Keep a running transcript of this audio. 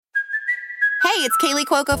Hey, it's Kaylee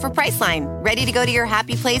Cuoco for Priceline. Ready to go to your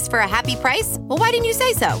happy place for a happy price? Well, why didn't you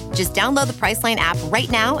say so? Just download the Priceline app right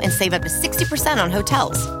now and save up to 60% on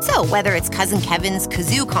hotels. So whether it's Cousin Kevin's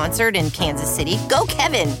Kazoo Concert in Kansas City, go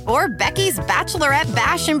Kevin, or Becky's Bachelorette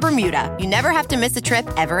Bash in Bermuda, you never have to miss a trip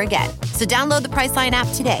ever again. So download the Priceline app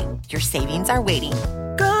today. Your savings are waiting.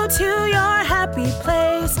 Go to your happy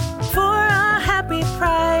place for a happy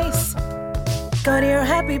price. Go to your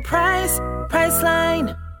happy price,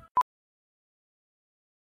 Priceline.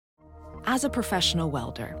 As a professional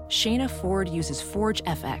welder, Shayna Ford uses Forge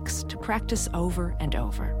FX to practice over and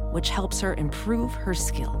over, which helps her improve her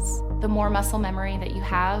skills. The more muscle memory that you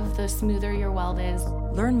have, the smoother your weld is.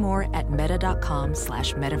 Learn more at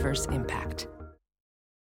meta.com/metaverse impact.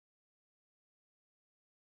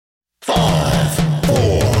 5,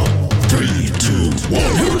 4, 3, 2,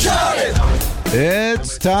 1. Who Charted?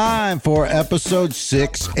 It's time for episode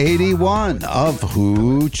 681 of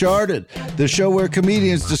Who Charted, the show where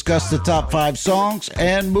comedians discuss the top 5 songs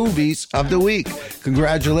and movies of the week.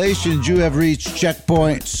 Congratulations, you have reached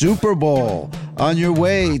Checkpoint Super Bowl on your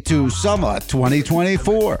way to summer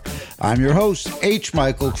 2024. I'm your host, H.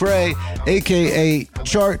 Michael Cray, a.k.a.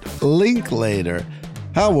 Chart Linklater,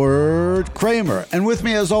 Howard Kramer. And with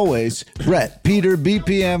me, as always, Brett Peter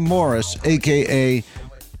BPM Morris, a.k.a.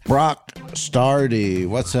 Brock Stardy.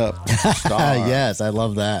 What's up, Star? Yes, I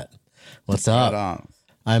love that. What's up? On.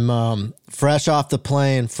 I'm fresh off the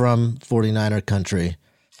plane from 49er country.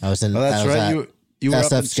 I was in. Oh, that's right. You were SF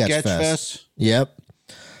up at Sketchfest. Yep.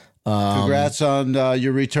 Congrats on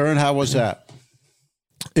your return. How was that?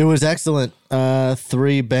 It was excellent.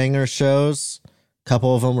 3 banger shows. A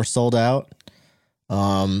couple of them were sold out.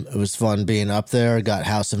 It was fun being up there. Got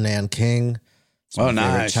House of Nanking. Oh,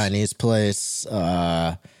 nice. Chinese place.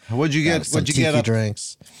 What'd you get? What'd you get at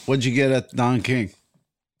drinks? What'd you get at Nanking?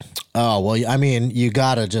 Oh, well, I mean, you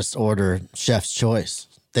gotta just order chef's choice.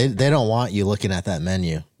 They don't want you looking at that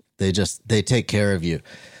menu. They take care of you.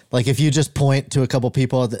 Like if you just point to a couple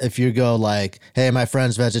people, if you go like, "Hey, my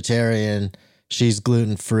friend's vegetarian, she's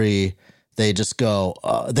gluten free," they just go.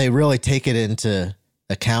 They really take it into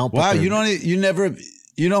account. Wow, you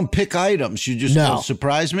don't pick items. You just go,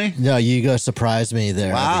 surprise me? No, you go surprise me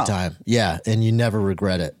there every time. Yeah, and you never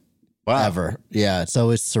regret it. Wow. Ever. Yeah, it's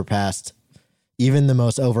always surpassed even the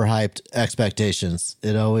most overhyped expectations.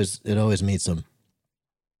 It always meets them.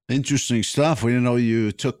 Interesting stuff. We didn't know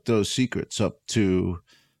you took those secrets up to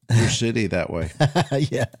your city that way.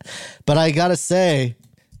 Yeah. But I got to say,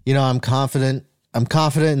 I'm confident. I'm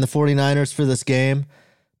confident in the 49ers for this game,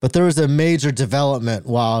 but there was a major development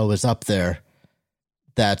while I was up there.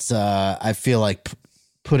 That's, I feel like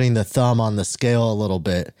putting the thumb on the scale a little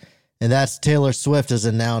bit. And that's Taylor Swift has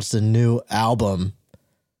announced a new album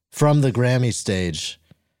from the Grammy stage.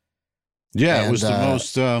 Yeah, it was the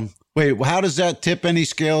most, wait, how does that tip any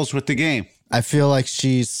scales with the game? I feel like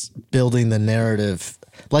she's building the narrative.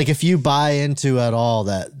 Like if you buy into at all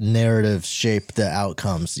that narrative shape the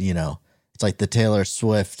outcomes, it's like the Taylor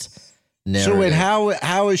Swift narrative. So wait,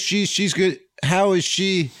 how is she, she's good. How is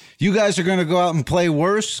she? You guys are going to go out and play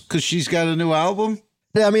worse because she's got a new album?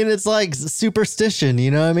 I mean, it's like superstition,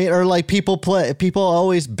 you know what I mean? Or like people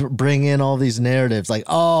always bring in all these narratives like,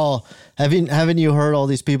 oh, haven't you heard all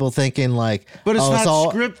these people thinking like, but it's not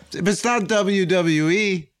script. It's not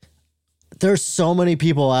WWE. There's so many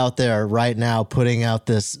people out there right now putting out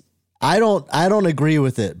this. I don't agree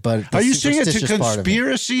with it, but are you saying it's a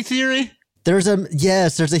conspiracy theory? There's a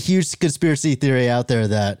huge conspiracy theory out there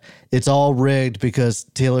that it's all rigged because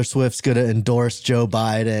Taylor Swift's going to endorse Joe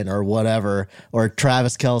Biden or whatever, or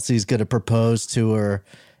Travis Kelce's going to propose to her.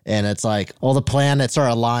 And it's like all the planets are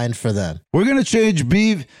aligned for them. We're going to change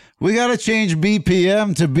we got to change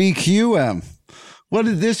BPM to BQM. What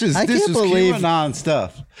is this? This is QAnon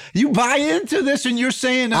stuff. You buy into this and you're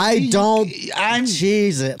saying I don't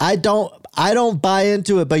buy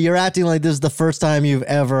into it, but you're acting like this is the first time you've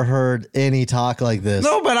ever heard any talk like this.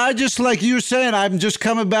 No, but I just, like you were saying, I'm just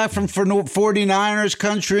coming back from 49ers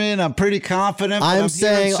country and I'm pretty confident. I'm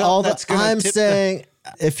saying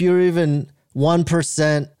if you're even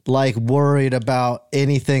 1% like worried about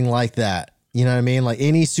anything like that, you know what I mean? Like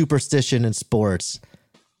any superstition in sports,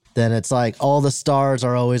 then it's like all the stars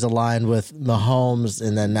are always aligned with Mahomes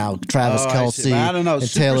and then now Travis Kelce I don't know.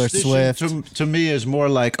 And Taylor Swift. To me is more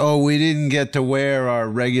like, oh, we didn't get to wear our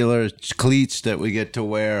regular cleats that we get to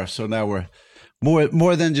wear. So now we're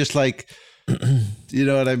more than just like, you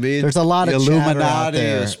know what I mean? There's a lot of Illuminati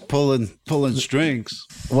is pulling strings.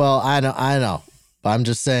 Well, I know. But I'm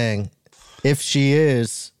just saying, if she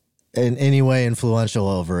is, in any way influential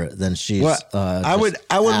over it, then she's. Well, I would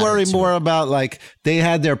worry more about like they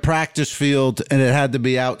had their practice field and it had to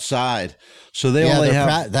be outside, so they only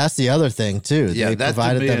have. That's the other thing too. Yeah, they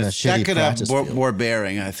provided them a shitty that could practice have field. more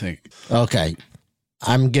bearing, I think. Okay,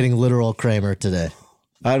 I'm getting literal Kramer today.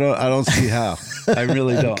 I don't see how. I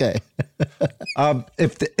really don't. Okay.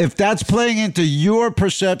 If that's playing into your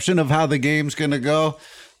perception of how the game's going to go,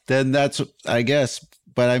 then that's, I guess.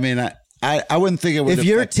 But I mean, I wouldn't think it would. If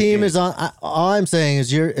your team is on, all I'm saying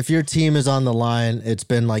is if your team is on the line, it's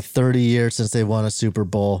been like 30 years since they won a Super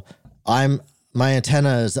Bowl. My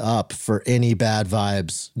antenna is up for any bad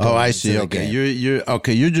vibes. Oh, I see. Okay, you're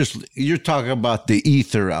okay. You're talking about the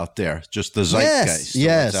ether out there, just the zeitgeist.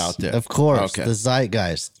 Yes, out there. Of course, okay. The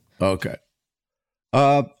zeitgeist. Okay.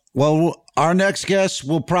 Well, our next guest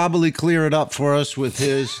will probably clear it up for us with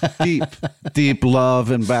his deep love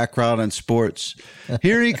and background in sports.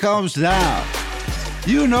 Here he comes now.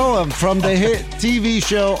 You know him from the hit TV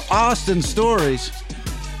show Austin Stories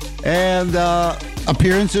and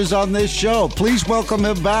appearances on this show. Please welcome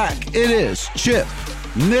him back. It is Chip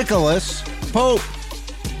Nicholas Pope.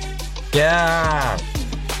 Yeah.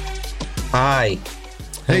 Hi.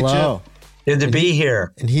 Hey, Hello. Chip. Good to be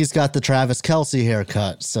here. And he's got the Travis Kelce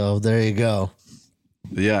haircut, so there you go.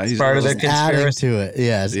 Yeah, he's Part of the Adding conspiracy. to it.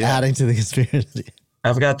 Yeah, it's adding to the conspiracy.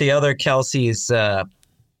 I've got the other Kelsey's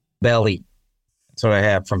belly. That's what I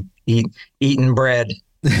have from eating bread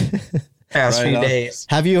past Right few on. days.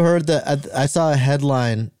 Have you heard that? I saw a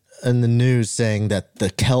headline in the news saying that the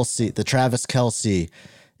Travis Kelce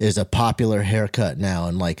is a popular haircut now,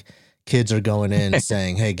 and like kids are going in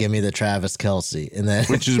saying, "Hey, give me the Travis Kelce," and then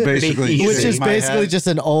which is basically just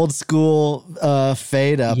an old school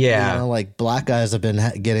fade up. Yeah. You know, like black guys have been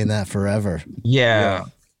getting that forever. Yeah.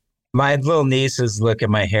 My little nieces look at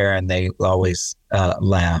my hair and they always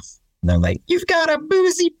laugh. And they're like, "You've got a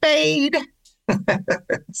boozy fade."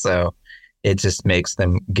 So it just makes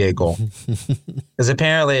them giggle. Because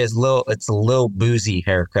apparently it's a little boozy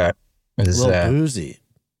haircut. A little boozy.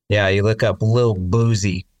 Yeah, you look up Lil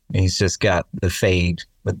Boozy. He's just got the fade,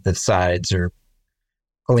 but the sides are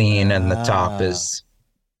clean and the top is,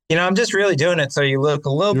 I'm just really doing it so you look a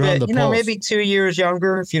little You're on bit, the pulse. maybe 2 years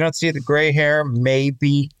younger. If you don't see the gray hair,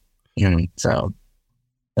 maybe. So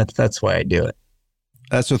that's why I do it.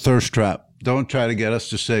 That's a thirst trap. Don't try to get us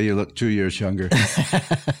to say you look 2 years younger.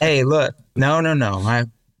 Hey, look, no.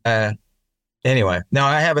 Anyway,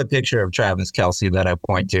 I have a picture of Travis Kelce that I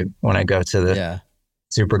point to when I go to the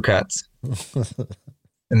Supercuts.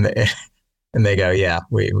 And they go, yeah,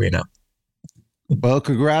 we know. Well,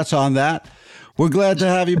 congrats on that. We're glad to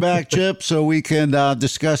have you back, Chip, so we can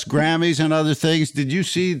discuss Grammys and other things. Did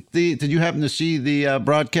you happen to see the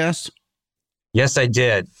broadcast? Yes, I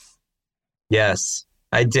did. Yes,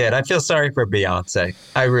 I did. I feel sorry for Beyonce.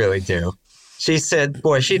 I really do. She said,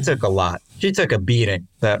 boy, she took a lot. She took a beating,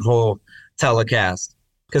 that whole telecast.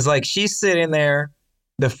 Because, like, she's sitting there,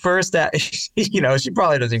 the first, she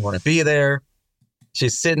probably doesn't even want to be there.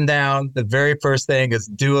 She's sitting down. The very first thing is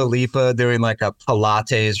Dua Lipa doing like a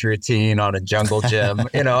Pilates routine on a jungle gym.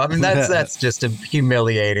 That's just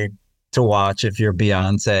humiliating to watch if you're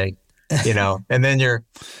Beyonce. And then your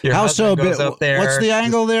husband goes up there. What's the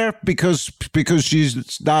angle there? Because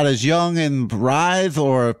she's not as young and writhe,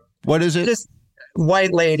 or what is it? Just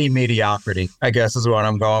white lady mediocrity, I guess is what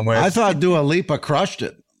I'm going with. I thought Dua Lipa crushed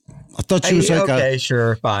it. I thought she was like okay,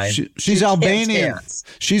 sure, fine. She's Albanian.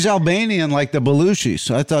 She's Albanian, like the Belushi.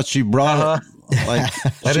 So I thought she brought it. Like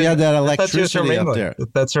she had that electricity up there.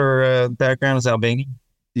 That's her background is Albanian.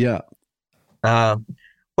 Yeah. Well,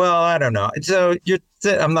 I don't know. So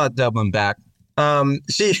I'm not doubling back.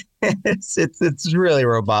 It's really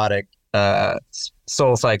robotic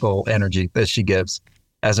soul cycle energy that she gives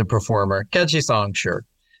as a performer. Catchy song, sure.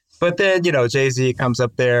 But then, Jay-Z comes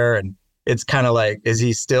up there and it's kind of like, is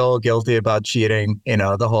he still guilty about cheating?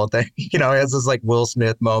 The whole thing. He has this like Will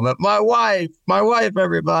Smith moment. My wife,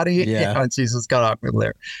 everybody. Yeah. And she's just got awkward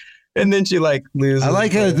there. And then she like loses. I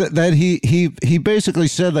like that he basically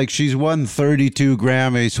said like she's won 32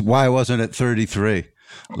 Grammys. Why wasn't it 33?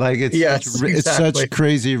 Like it's such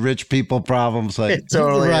crazy rich people problems. Like it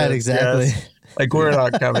totally right, is, exactly. Yes. Like we're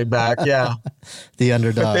not coming back. Yeah. The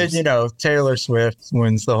underdogs. But then, Taylor Swift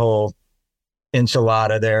wins the whole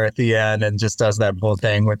enchilada there at the end and just does that whole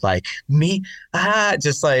thing with like me,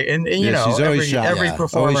 just like, and every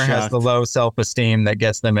performer has the low self-esteem that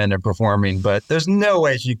gets them into performing, but there's no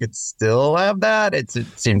way she could still have that. It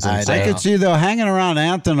seems insane. I could see though, hanging around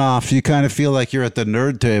Antonoff, you kind of feel like you're at the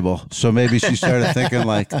nerd table. So maybe she started thinking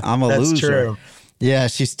like, I'm a loser. True. Yeah,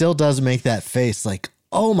 she still does make that face like,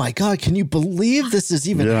 oh my God, can you believe this is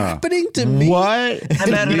even happening to me? What?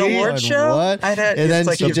 I'm at an award show. What? And then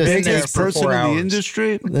like she you've just been there Biggest for person 4 in hours. the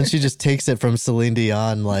industry. Then she just takes it from Celine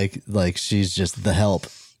Dion like she's just the help.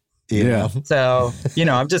 You know? So,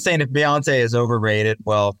 I'm just saying if Beyonce is overrated,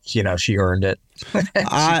 well, she earned it.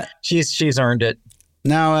 She's earned it.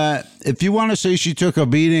 Now, if you want to say she took a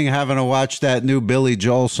beating having to watch that new Billy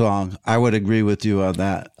Joel song, I would agree with you on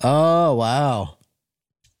that. Oh, wow.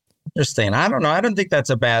 Interesting. I don't know. I don't think that's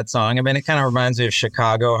a bad song. I mean, it kind of reminds me of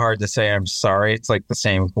Chicago. Hard to say I'm sorry. It's like the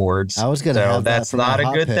same chords. I was going to have that's that for not my a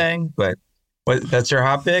hot good pick. thing, but that's your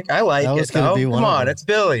hot pick? I like That was it. gonna be one Come of on. them. It's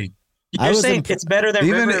Billy. You're saying it's better than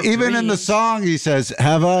River of Even in the Dreams. song, he says,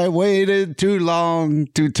 "Have I waited too long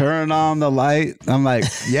to turn on the light?" I'm like,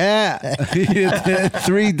 yeah,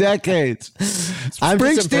 3 decades. I'm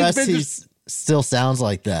just Springsteen's impressed been he still sounds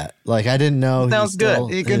like that. Like, I didn't know Sounds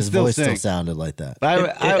good. He can his still voice sing. still sounded like that. I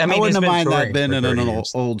he's wouldn't have been mind that touring being for in 30 an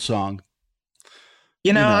years. old song.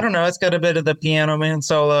 I don't know. It's got a bit of the Piano Man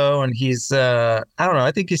solo, and he's I don't know.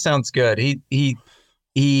 I think he sounds good. He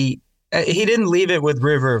didn't leave it with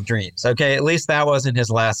River of Dreams. Okay, at least that wasn't his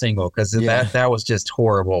last single because that was just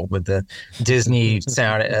horrible with the Disney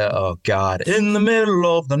sound. Oh God, in the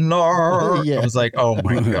middle of the night. Yeah. I was like, oh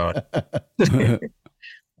my God.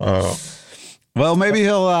 Oh, Well, maybe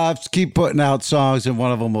he'll keep putting out songs and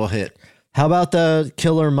one of them will hit. How about the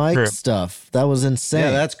Killer Mike True. stuff? That was insane.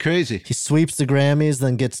 Yeah, that's crazy. He sweeps the Grammys,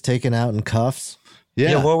 then gets taken out in cuffs.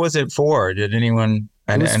 Yeah. What was it for? Did anyone?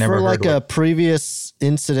 I It was never for heard like of a it. previous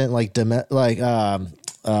incident,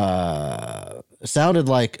 sounded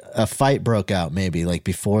like a fight broke out maybe like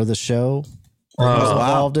before the show he was Oh, wow.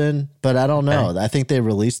 involved in, but I don't know. I think they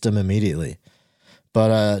released him immediately.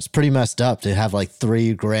 But it's pretty messed up to have like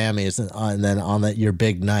 3 Grammys and then on your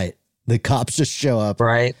big night, the cops just show up,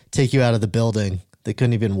 Right. take you out of the building. They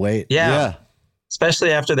couldn't even wait. Yeah.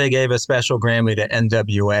 Especially after they gave a special Grammy to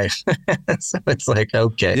NWA. So it's like,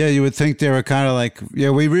 okay. Yeah, you would think they were kind of like,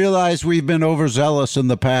 we realize we've been overzealous in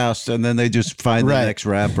the past, and then they just find the Right. next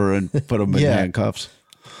rapper and put them in Yeah. handcuffs.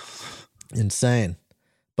 Insane.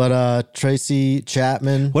 But Tracy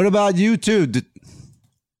Chapman. What about you two?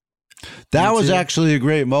 That was U2? actually a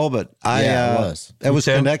great moment. Yeah, it was. It was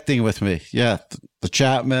U2? connecting with me. Yeah, the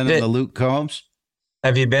Chapman and the Luke Combs.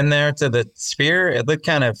 Have you been there to the Sphere? It looked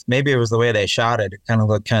kind of, maybe it was the way they shot it. It kind of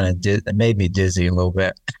looked kind of, it made me dizzy a little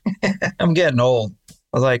bit. I'm getting old. I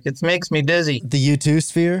was like, it makes me dizzy. The U2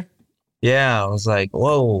 Sphere? Yeah. I was like,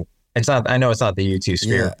 whoa. It's not, I know it's not the U2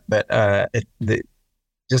 Sphere, but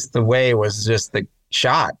just the way it was just the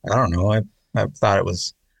shot. I don't know. I thought it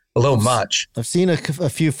was a little much. I've seen a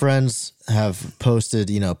few friends have posted,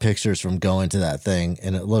 pictures from going to that thing,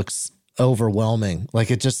 and it looks overwhelming. Like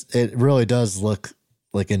it really does look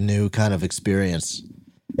like a new kind of experience.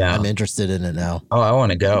 Yeah. I'm interested in it now. Oh, I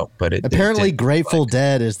want to go, but Apparently Grateful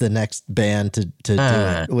Dead is the next band to do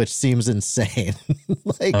it, which seems insane.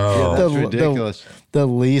 Like That's ridiculous. the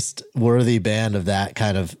least worthy band of that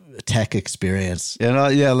kind of tech experience.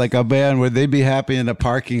 Like a band where they'd be happy in a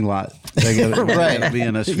parking lot. They gotta be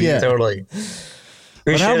in a Sphere. Yeah. Totally. Who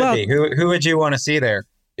But how should about- it be? Who would you want to see there,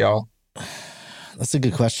 y'all? That's a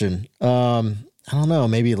good question. I don't know.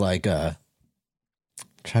 Maybe like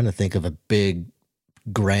trying to think of a big,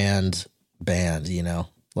 grand band.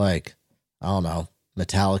 Like I don't know,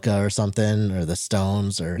 Metallica or something, or the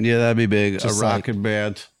Stones, or Yeah, that'd be big. Just a rockin'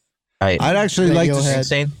 band. Right. I'd actually like to Radiohead.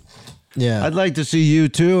 see, Insane. yeah. I'd like to see you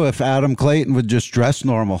too if Adam Clayton would just dress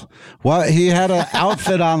normal. Well, he had an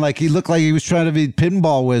outfit on like he looked like he was trying to be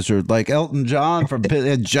pinball wizard, like Elton John from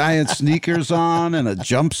had giant sneakers on and a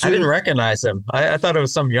jumpsuit. I didn't recognize him. I thought it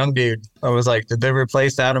was some young dude. I was like, did they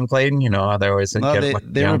replace Adam Clayton? You know how they always No, get a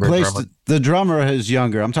they younger replaced drummer. the drummer is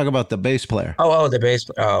younger. I'm talking about the bass player. Oh, the bass.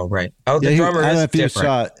 Oh, right. Oh, the Yeah, drummer I don't know is if you different.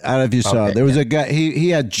 saw it. I don't know if you saw Okay, it. There was a guy. He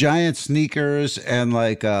had giant sneakers and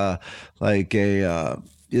like a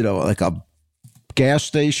gas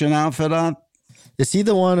station outfit on. Is he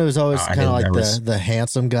the one who's always Oh, I kind of didn't like notice. the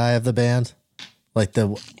handsome guy of the band? Like the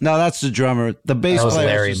No, that's the drummer. The bass That was player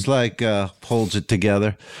Larry. just like holds it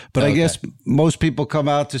together. But I Okay. guess most people come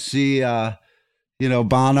out to see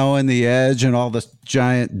Bono and the Edge and all this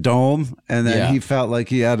giant dome, and then Yeah. he felt like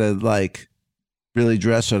he had to like really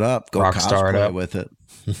dress it up, go Rock star it cosplay up. with it.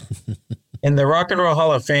 In the Rock and Roll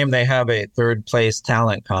Hall of Fame, they have a third place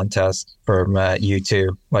talent contest for U2,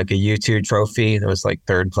 like a U2 trophy. There was like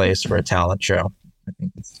third place for a talent show. I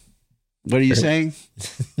think it's What are you saying?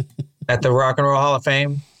 at the Rock and Roll Hall of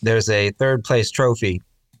Fame. There's a third place trophy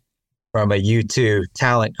from a U2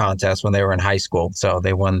 talent contest when they were in high school. So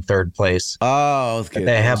they won third place. Oh, okay.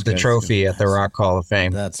 They have the trophy at the Rock Hall of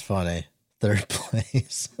Fame. That's funny. Third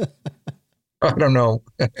place. I don't know.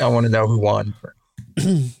 I want to know who won.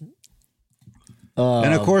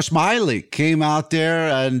 And of course, Miley came out there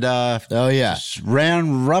and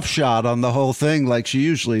ran roughshod on the whole thing like she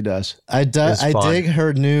usually does. I dig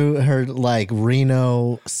her like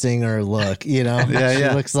Reno singer look. You know, she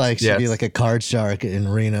looks like she'd be like a card shark in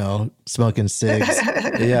Reno smoking cigs.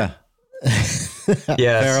 Yeah.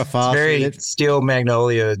 Yeah, very Steel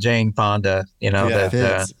Magnolia, Jane Fonda,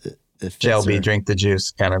 that Shelby drink the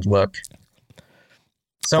juice kind of look.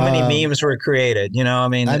 So many memes were created, I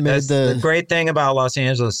mean, that's the great thing about Los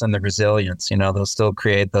Angeles and the resilience, they'll still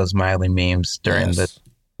create those Miley memes during the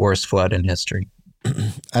worst flood in history.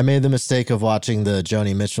 I made the mistake of watching the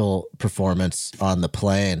Joni Mitchell performance on the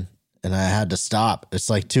plane, and I had to stop. It's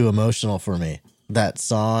like too emotional for me. That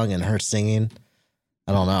song and her singing,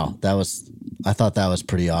 I don't know. I thought that was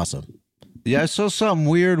pretty awesome. Yeah, I saw something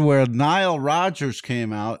weird where Nile Rodgers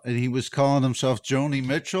came out and he was calling himself Joni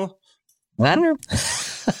Mitchell. I don't know.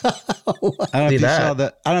 I don't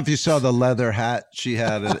know if you saw the leather hat she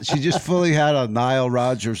had. She just fully had a Nile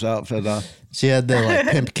Rodgers outfit on. She had the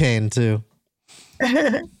pimp cane too.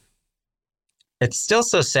 It's still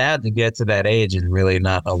so sad to get to that age and really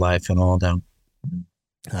not a life in all down.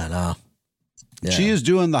 I know. Yeah. She is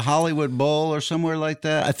doing the Hollywood Bowl or somewhere like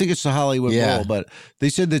that. I think it's the Hollywood Bowl, but they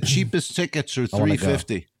said the cheapest tickets are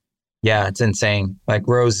 $350. Yeah, it's insane. Like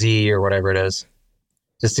Rosie or whatever it is,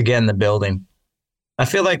 just to get in the building. I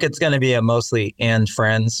feel like it's going to be a mostly and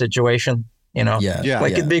friends situation.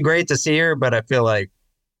 It'd be great to see her, but I feel like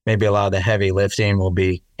maybe a lot of the heavy lifting will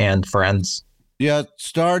be and friends. Yeah,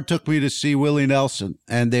 Star took me to see Willie Nelson,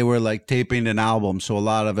 and they were like taping an album, so a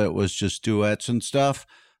lot of it was just duets and stuff.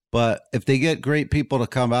 But if they get great people to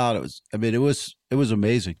come out, it was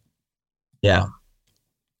amazing. Yeah.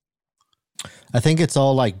 I think it's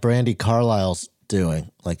all like Brandi Carlile's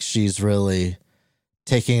doing. Like she's really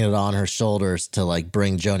taking it on her shoulders to like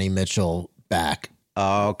bring Joni Mitchell back.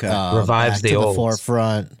 Oh, okay. Revives back the to old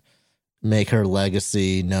forefront, make her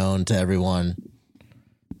legacy known to everyone.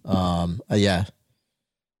 Yeah.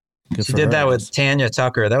 She did that with Tanya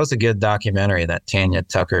Tucker. That was a good documentary, that Tanya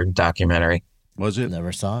Tucker documentary. Was it?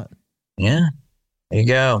 Never saw it. Yeah. There you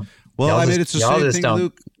go. Well, it's the same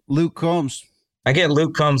thing Luke Combs. I get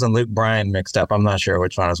Luke Combs and Luke Bryan mixed up. I'm not sure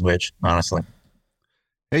which one is which, honestly.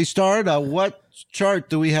 Hey, Star, what chart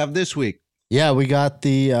do we have this week? Yeah, we got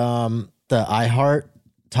the iHeart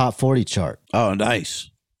Top 40 chart. Oh, nice.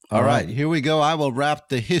 All right, here we go. I will wrap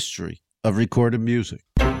the history of recorded music.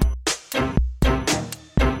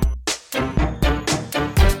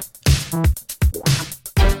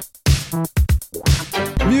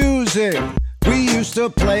 Music. We used to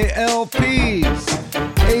play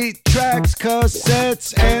LPs, 8 tracks,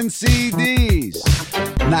 cassettes, and CDs.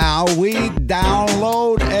 Now we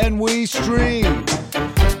download and we stream.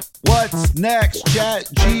 What's next, Chat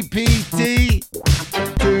GPT?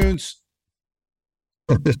 Tunes.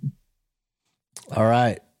 All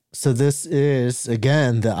right. So this is,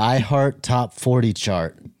 again, the iHeart Top 40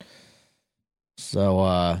 chart.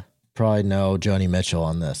 So probably no Joni Mitchell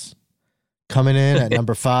on this. Coming in at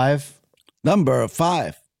number 5. Number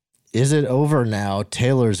 5. Is It Over Now?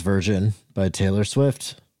 Taylor's Version by Taylor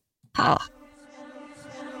Swift. Ah.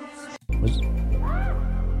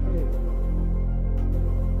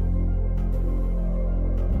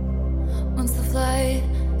 Once the flight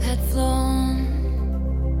had flown,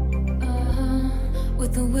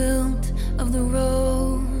 with the wilt of the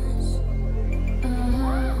rose,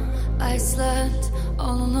 I slept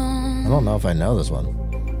all alone. I don't know if I know this one.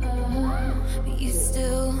 But you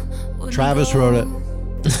still Travis wrote it.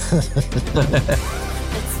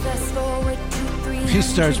 He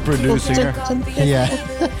starts producing her. Yeah.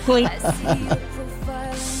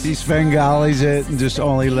 He Svengali's it and just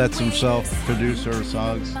only lets himself produce her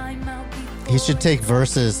songs. He should take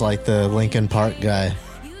verses like the Linkin Park guy.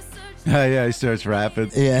 Yeah, he starts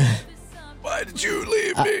rapping. Yeah. Why did you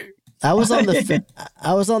leave me? I was on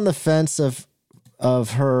the fence of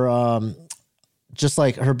her just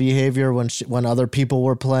like her behavior when other people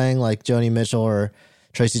were playing, like Joni Mitchell or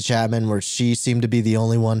Tracy Chapman, where she seemed to be the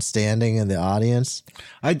only one standing in the audience.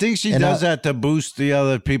 I think she does that to boost the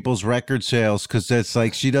other people's record sales, because it's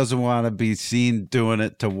like she doesn't want to be seen doing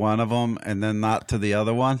it to one of them and then not to the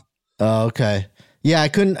other one. Oh, okay. Yeah, I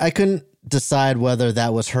couldn't decide whether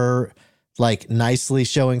that was her like nicely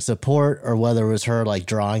showing support or whether it was her like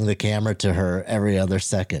drawing the camera to her every other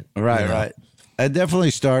second. Right, right. It definitely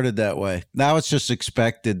started that way. Now it's just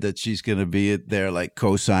expected that she's going to be there like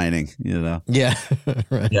co-signing, Yeah.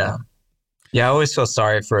 Right. Yeah. Yeah, I always feel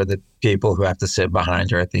sorry for the people who have to sit behind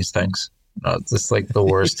her at these things. It's just like the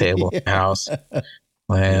worst table in the house.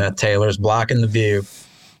 Taylor's blocking the view.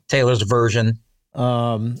 Taylor's version.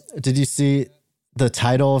 Did you see the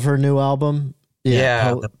title of her new album?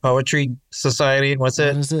 The Poetry Society. What's it?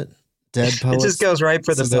 What is it? Dead Poets. It just goes right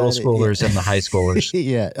for the middle schoolers and the high schoolers.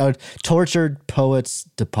 Yeah. Tortured Poets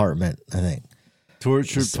Department, I think.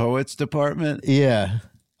 Tortured Poets Department? Yeah.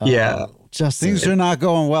 Yeah. Just things are not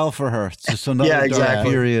going well for her. It's just another dark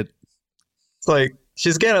period. It's like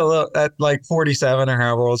she's getting a little at like 47 or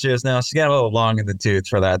however old she is now. She's getting a little long in the tooth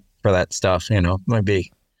for that stuff, you know.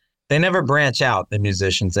 Maybe they never branch out, the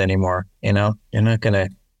musicians anymore, you know. You're not gonna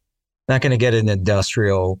get an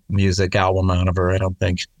industrial music album out of her, I don't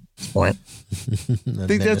think. Point. I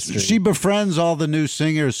think she befriends all the new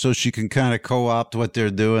singers so she can kind of co-opt what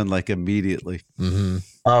they're doing like immediately. Mm-hmm.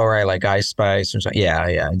 Oh, right, like Ice Spice or something. Yeah,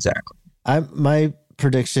 exactly. My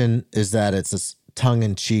prediction is that it's a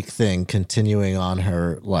tongue-in-cheek thing continuing on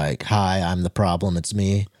her like, hi, I'm the problem, it's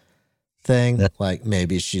me thing. Like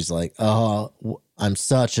maybe she's like, oh, I'm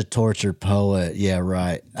such a tortured poet. Yeah,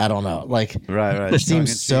 right. I don't know. Like, right. It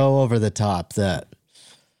seems so over the top that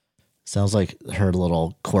sounds like her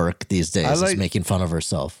little quirk these days is making fun of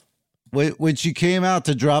herself. When she came out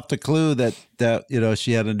to drop the clue that you know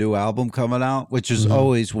she had a new album coming out, which is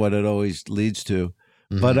always what it always leads to.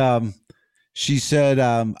 Mm-hmm. But she said,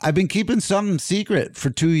 I've been keeping something secret for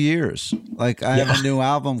 2 years. Like I have a new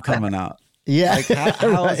album coming out. Yeah. Like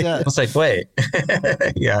how is that? I was like, wait.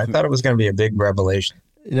 Yeah, I thought it was going to be a big revelation.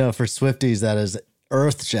 You know, for Swifties, that is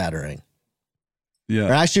earth-shattering. Yeah.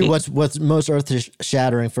 Or actually, what's most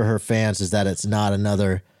earth-shattering for her fans is that it's not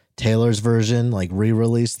another Taylor's version, like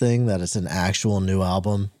re-release thing, that it's an actual new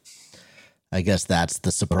album. I guess that's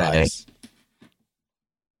the surprise.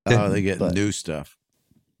 Oh, they get new stuff.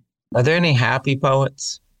 Are there any happy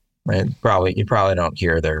poets? Right? You probably don't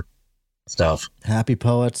hear their stuff. Happy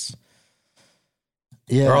poets?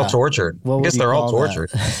 Yeah. They're all tortured. I guess they're all tortured.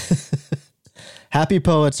 Happy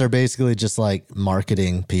poets are basically just like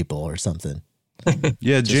marketing people or something.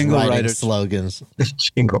 Yeah, jingle writers. Slogans.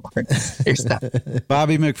 Jingle writers.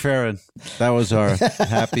 Bobby McFerrin. That was our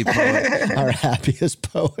happy poet. Our happiest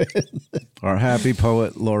poet. Our happy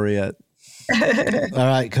poet laureate. All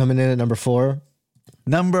right, coming in at number 4.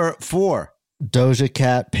 Number 4. Doja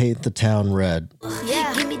Cat, Paint the Town Red.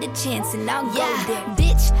 Yeah, give me the chance and I'll go there.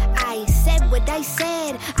 Bitch, I said what I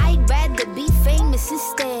said. I'd rather be famous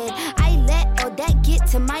instead. I let all that get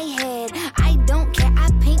to my head. I don't care, I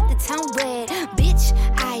paint the town red. Bitch,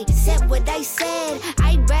 I said what I said.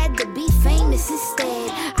 I'd rather be famous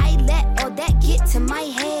instead. I let all that get to my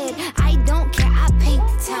head. I don't care, I paint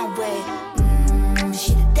the town red.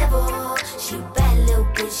 She the devil, she a bad little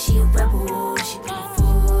bitch, she a rebel. She put her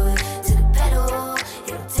foot to the pedal.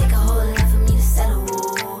 It'll take a whole lot for me to settle.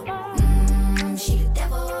 She the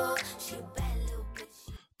devil, she a bad little bitch.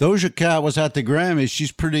 Doja Cat was at the Grammys.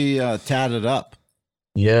 She's pretty tatted up.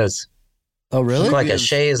 Yes. Oh, really? Like a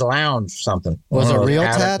chaise lounge or something. Was it real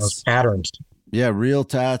tats? Patterns. Yeah, real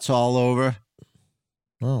tats all over.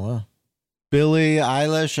 Oh, wow. Billie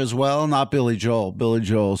Eilish as well. Not Billy Joel. Billy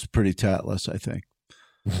Joel's pretty tatless, I think.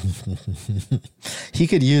 He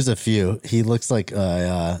could use a few. He looks like,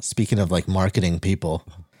 speaking of like marketing people,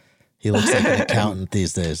 he looks like an accountant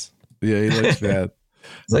these days. Yeah, he looks bad.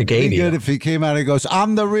 It's like It'd be 80. good if he came out and goes,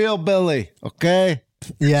 I'm the real Billy, okay?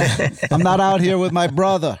 Yeah. I'm not out here with my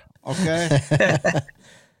brother, okay?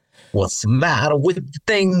 What's the matter with the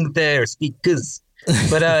thing there, speakers?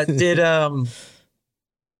 But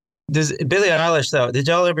does Billie Eilish, though, did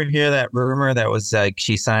y'all ever hear that rumor that was like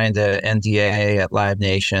she signed an NDA at Live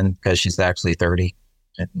Nation because she's actually 30?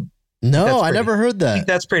 No, I never heard that. I think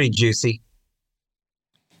that's pretty juicy.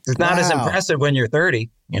 It's not as impressive when you're 30,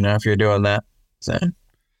 you know, if you're doing that.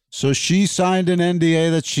 So she signed an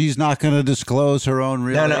NDA that she's not going to disclose her own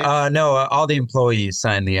real age? No, all the employees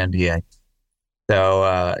signed the NDA.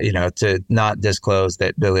 So, you know, to not disclose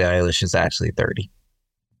that Billie Eilish is actually 30.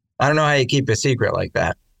 I don't know how you keep a secret like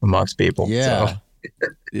that amongst people. Yeah. So.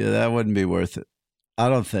 Yeah, that wouldn't be worth it. I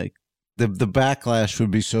don't think. The backlash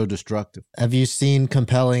would be so destructive. Have you seen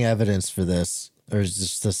compelling evidence for this? Or is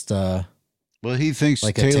this just well, he thinks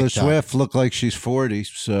like Taylor Swift looked like she's 40,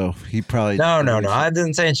 so he probably... No. I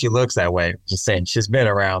didn't say she looks that way. I'm just saying she's been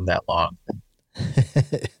around that long.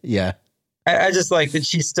 Yeah. I just like that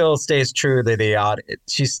she still stays true to the audience.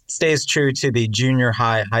 She stays true to the junior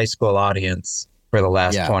high school audience for the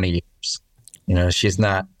last 20 years. You know, she's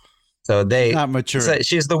not... So they... Not mature.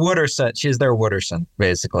 She's the Wooderson. She's their Wooderson,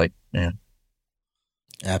 basically. Yeah.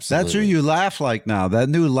 Absolutely. That's who you laugh like now. That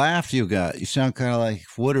new laugh you got. You sound kind of like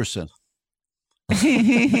Wooderson.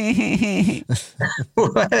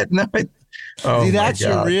 What? No. See, that's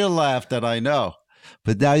your real laugh that I know.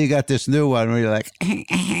 But now you got this new one where you're like,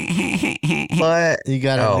 But You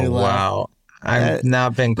got a new laugh. wow. I've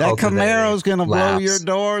not been that Camaro's going to blow laughs. your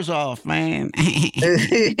doors off, man.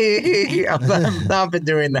 I've not been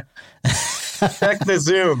doing that. Check the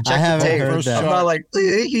Zoom. Check I haven't the tape. heard that. I'm not like,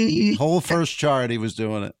 Whole first chart, he was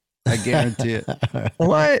doing it. I guarantee it.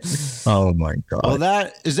 what? Oh my God.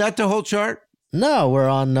 Well, is that the whole chart? No, we're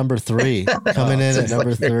on number 3. Coming in at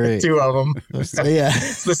number 3. 2 of them. Yeah.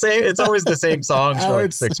 It's the same. It's always the same songs for like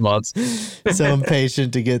Howard's 6 months. So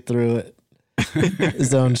impatient to get through it.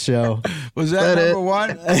 His own show. Was that number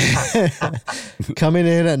 1? Coming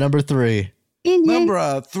in at number 3.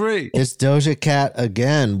 Number 3. It's Doja Cat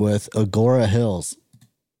again with Agora Hills.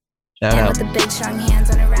 Shout Down out. with the big strong hands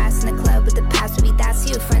on her ass in the club with the past, baby, that's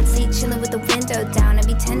you. Front seat chilling with the window down. I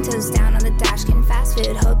be 10 toes down on the dash, getting fast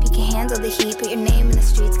food. Hope you can handle the heat. Put your name in the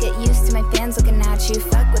streets, get used to my fans looking at you.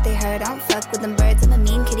 Fuck what they heard, I don't fuck with them birds. I'm a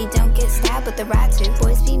mean kitty, don't get stabbed with the rat too.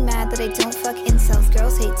 Boys be mad that I don't fuck incels,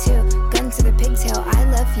 girls hate too. Gun to the pigtail, I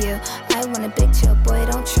love you. I want a big chill, boy,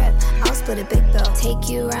 don't trip. I'll split a big bill. Take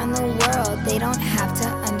you around the world, they don't have to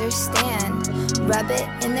understand. Rub it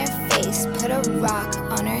in their face, put a rock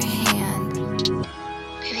on her hand.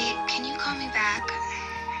 Baby, can you call me back?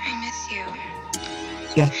 I miss you.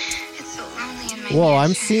 Yeah. It's so lonely in my Whoa,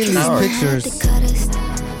 I'm seeing these pictures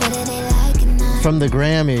from the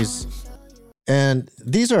Grammys, and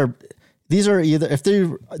these are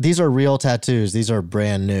either these are real tattoos. These are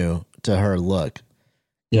brand new to her look.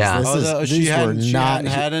 Yeah. She hadn't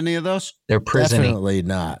had any of those? They're prison-y. Definitely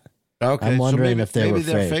not. Okay. I'm wondering maybe, if they were maybe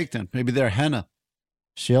they're fake. fake then. Maybe they're henna.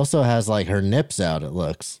 She also has like her nips out. It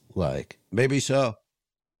looks like Maybe so.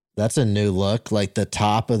 that's a new look, like the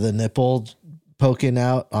top of the nipple poking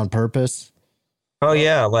out on purpose. Oh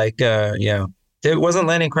yeah, like yeah. Wasn't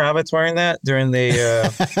Lenny Kravitz wearing that during the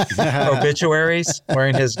obituaries?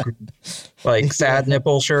 Wearing his like sad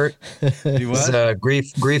nipple shirt, He was? his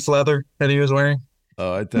grief leather that he was wearing.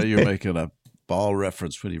 Oh, I thought you were making a ball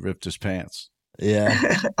reference when he ripped his pants.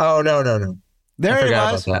 Yeah. Oh no. There I he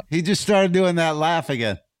forgot was. about that. He just started doing that laugh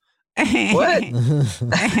again. What?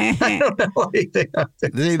 I don't know anything.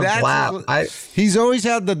 See, that's- Laugh. He's always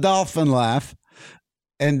had the dolphin laugh,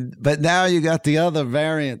 but now you got the other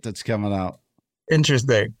variant that's coming out.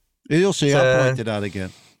 Interesting. You'll see. I'll point it out again.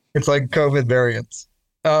 It's like COVID variants.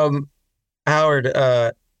 Howard,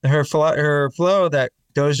 her flow, that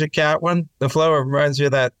Doja Cat one, the flow reminds you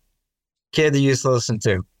of that kid you used to listen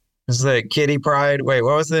to. It's like Kitty Pryde. Wait,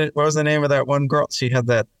 what was the name of that one girl? She had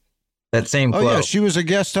that same flow. Oh yeah, she was a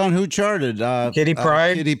guest on Who Charted. Kitty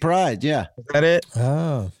Pryde? Kitty Pryde. Yeah. Is that it?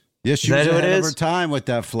 Oh. Yeah, she Is was that who it ahead of is? her time with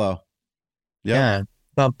that flow. Yeah.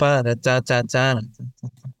 How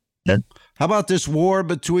about this war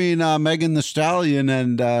between Megan Thee Stallion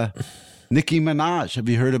and Nicki Minaj? Have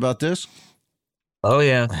you heard about this? Oh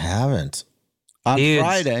yeah. I haven't. On Huge.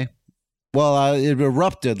 Friday, well, it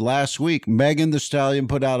erupted last week. Megan Thee Stallion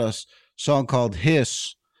put out a song called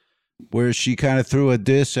Hiss, where she kind of threw a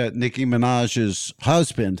diss at Nicki Minaj's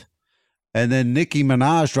husband. And then Nicki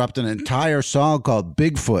Minaj dropped an entire song called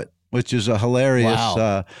Bigfoot, which is a hilarious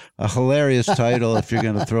title if you're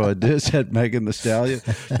going to throw a diss at Megan Thee Stallion.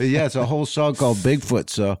 But yeah, it's a whole song called Bigfoot.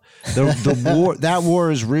 So that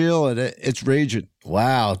war is real and it's raging.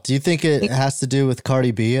 Wow. Do you think it has to do with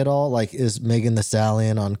Cardi B at all? Like, is Megan Thee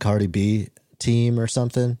Stallion on Cardi B team or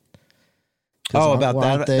something? Oh, about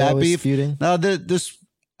aren't they that always beef? feuding? No, this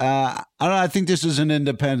I don't know. I think this is an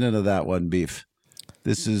independent of that one beef.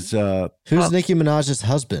 This is Who's Nicki Minaj's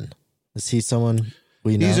husband? Is he someone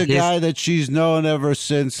we know? he's a guy that she's known ever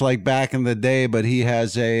since like back in the day, but he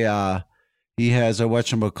has a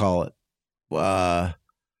whatchamacallit.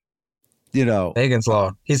 Megan's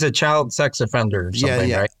Law. He's a child sex offender or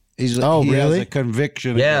something, right? He really? has a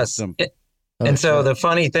conviction Yes. against him. And so the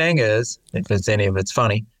funny thing is, if it's any of it's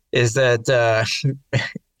funny, is that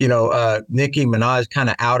Nicki Minaj kind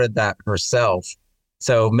of outed that herself.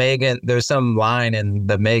 So Megan, there's some line in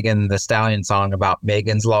the Megan Thee Stallion song about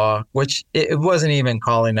Megan's Law, which it wasn't even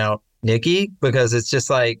calling out Nicki, because it's just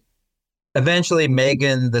like eventually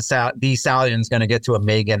Megan Thee Stallion's going to get to a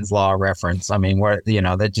Megan's Law reference. I mean,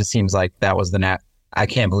 that just seems like that was I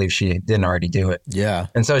can't believe she didn't already do it. Yeah.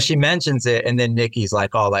 And so she mentions it, and then Nicki's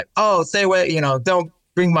like, all like, oh, say what, don't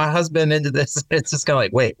bring my husband into this. It's just kind of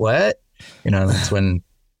like, wait, what? That's when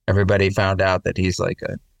everybody found out that he's like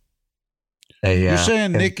You're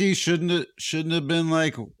saying Nicki shouldn't have been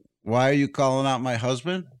like, why are you calling out my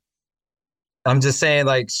husband? I'm just saying,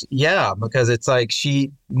 like, yeah, because it's like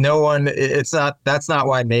that's not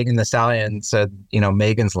why Megan Thee Stallion said,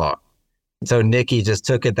 Megan's Law. So Nicki just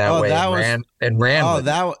took it that way and ran with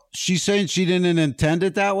it. She's saying she didn't intend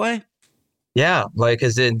it that way? Yeah, like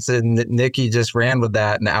Nikki just ran with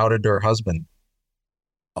that and outed her husband.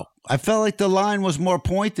 Oh, I felt like the line was more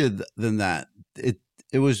pointed than that.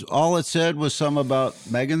 It was all it said was some about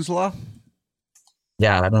Megan's Law.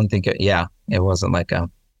 Yeah, I don't think it. Yeah, it wasn't like a.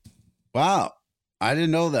 Wow, I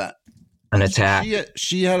didn't know that. An attack.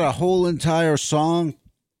 She had a whole entire song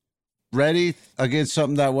ready against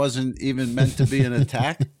something that wasn't even meant to be an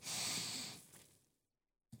attack.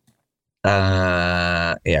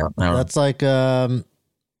 Yeah, that's like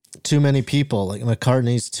Too Many People, like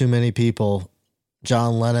McCartney's Too Many People.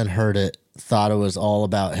 John Lennon heard it, thought it was all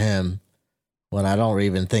about him, when I don't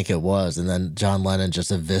even think it was, and then John Lennon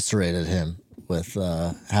just eviscerated him with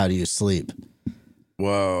How Do You Sleep?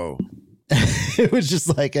 Whoa. It was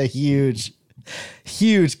just like a huge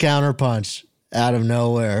counterpunch out of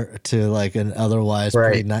nowhere to like an otherwise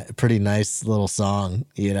pretty nice little song,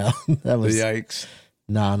 you know. That was yikes.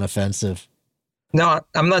 Non-offensive. No,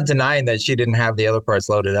 I'm not denying that she didn't have the other parts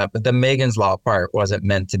loaded up, but the Megan's Law part wasn't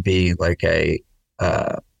meant to be like an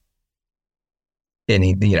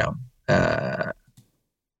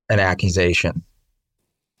accusation.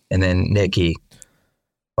 And then Nikki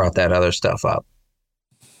brought that other stuff up.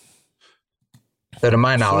 So to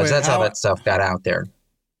my knowledge, that's how that stuff got out there.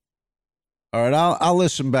 All right, I'll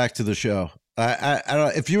listen back to the show. I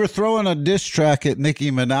don't, if you were throwing a diss track at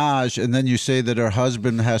Nicki Minaj and then you say that her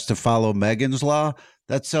husband has to follow Megan's Law,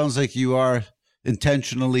 that sounds like you are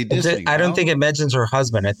intentionally dissing. I don't think it mentions her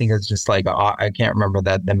husband. I think it's just like, I can't remember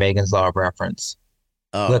the Megan's Law reference.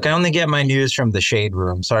 Oh. Look, I only get my news from the Shade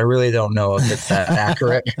Room, so I really don't know if it's that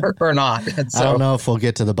accurate or not. So, I don't know if we'll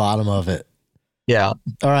get to the bottom of it. Yeah.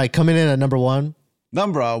 All right, coming in at number one.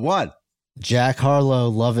 Number one. Jack Harlow,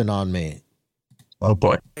 Lovin' On Me. Oh,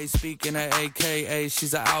 boy. Hey, speaking of AKA,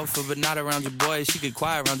 she's an alpha, but not around your boy. She get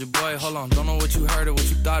quiet around your boy. Hold on, don't know what you heard or what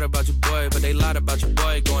you thought about your boy, but they lied about your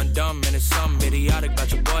boy. Going dumb, and it's something idiotic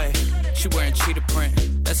about your boy. She wearing cheetah print.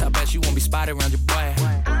 That's how bad she won't be spotted around your boy. I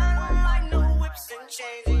don't like no whips and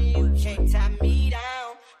chains, and you can't tie me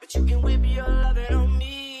down, but you can whip your lovin' on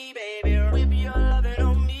me, baby. Whip your lovin'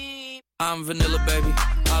 on me. I'm vanilla, baby.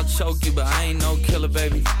 I'll choke you, but I ain't no killer,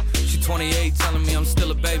 baby. She 28, telling me I'm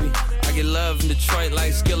still a baby. I get love in Detroit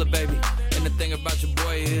like Skillet, baby. And the thing about your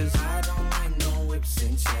boy is I don't like no whips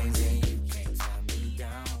and chains, and you can't tie me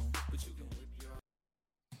down, but you can whip your...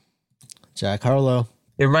 Jack Harlow.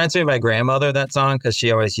 It reminds me of my grandmother, that song, because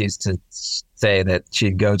she always used to say that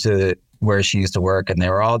she'd go to where she used to work and they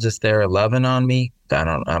were all just there loving on me. I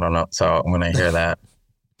don't know. So when I hear that,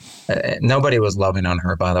 nobody was loving on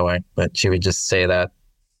her, by the way, but she would just say that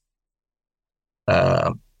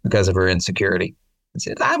because of her insecurity.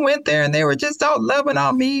 Said, I went there and they were just all loving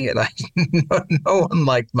on me, and no one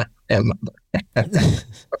liked my grandmother.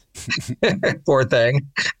 Poor thing.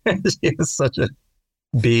 She was such a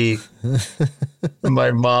bee.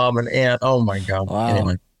 My mom and aunt. Oh my God. Wow.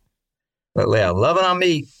 Anyway, but yeah, loving on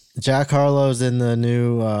me. Jack Harlow's in the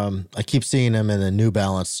new. I keep seeing him in the New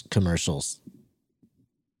Balance commercials.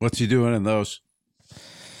 What's he doing in those?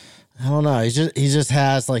 I don't know. He just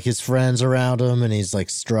has like his friends around him, and he's like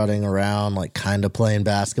strutting around, like kind of playing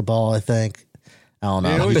basketball. I think. I don't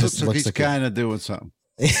know. He always looks like he's kind of doing something.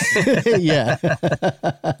 Yeah.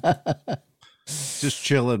 Just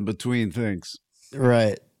chilling between things.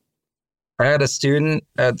 Right. I had a student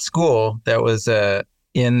at school that was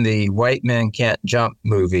in the White Men Can't Jump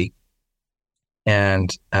movie. And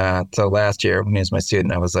so last year, when he was my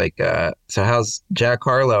student, I was like, so how's Jack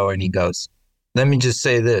Harlow? And he goes, let me just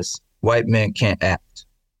say this. White men can't act.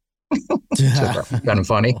 Kind of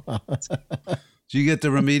funny. Do you get the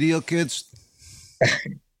remedial kids?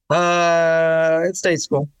 It's state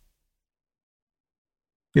school.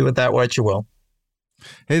 Do with that what you will.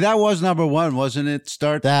 Hey, that was number one, wasn't it?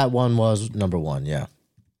 That one was number one, yeah.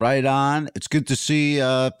 Right on. It's good to see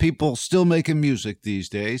people still making music these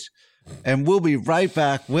days. And we'll be right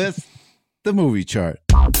back with the movie chart.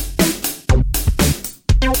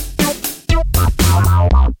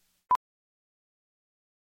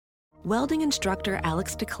 Welding instructor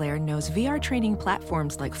Alex DeClaire knows VR training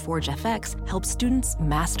platforms like Forge FX help students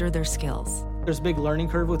master their skills. There's a big learning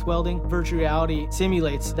curve with welding. Virtual reality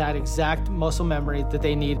simulates that exact muscle memory that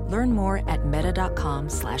they need. Learn more at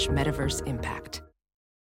meta.com/metaverseimpact.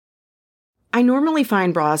 I normally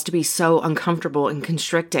find bras to be so uncomfortable and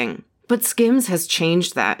constricting, but Skims has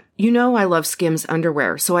changed that. You know I love Skims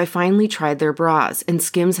underwear, so I finally tried their bras, and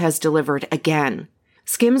Skims has delivered again.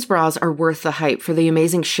 Skims bras are worth the hype for the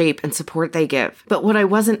amazing shape and support they give, but what I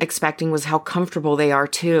wasn't expecting was how comfortable they are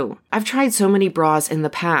too. I've tried so many bras in the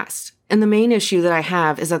past, and the main issue that I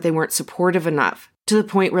have is that they weren't supportive enough, to the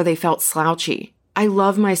point where they felt slouchy. I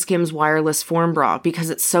love my Skims wireless form bra because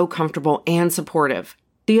it's so comfortable and supportive.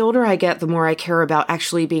 The older I get, the more I care about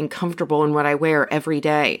actually being comfortable in what I wear every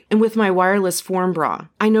day. And with my wireless form bra,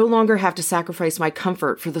 I no longer have to sacrifice my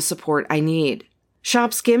comfort for the support I need.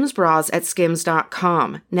 Shop Skims bras at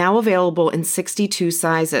skims.com, now available in 62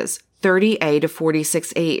 sizes, 30A to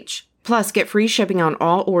 46H. Plus, get free shipping on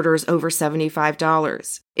all orders over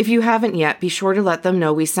 $75. If you haven't yet, be sure to let them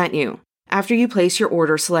know we sent you. After you place your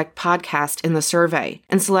order, select podcast in the survey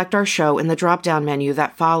and select our show in the drop-down menu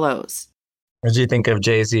that follows. What did you think of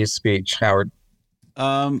Jay-Z's speech, Howard?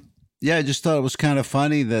 Yeah, I just thought it was kind of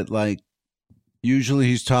funny that, like, usually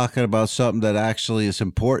he's talking about something that actually is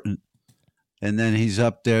important. And then he's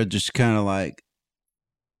up there just kind of like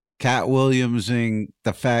Cat Williamsing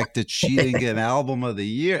the fact that she didn't get an album of the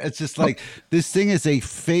year. It's just like, this thing is a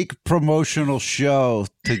fake promotional show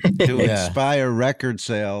to inspire record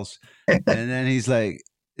sales. And then he's like,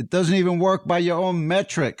 it doesn't even work by your own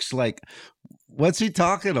metrics. Like, what's he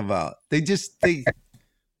talking about? They just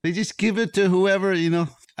give it to whoever, you know.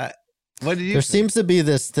 What do you think? Seems to be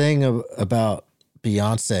this thing about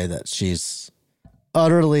Beyonce that she's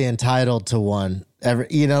utterly entitled to one,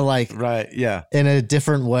 right, yeah, in a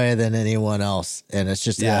different way than anyone else, and it's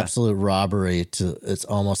just absolute robbery. It's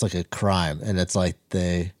almost like a crime, and it's like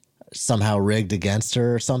they somehow rigged against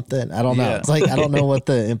her or something. I don't know. It's like I don't know what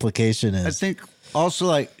the implication is. I think also,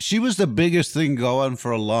 like, she was the biggest thing going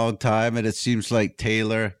for a long time, and it seems like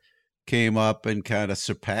Taylor came up and kind of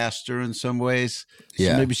surpassed her in some ways.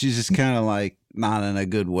 So maybe she's just kind of like not in a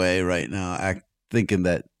good way right now, thinking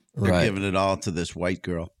that they're giving it all to this white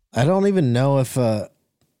girl. I don't even know if, I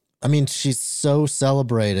mean, she's so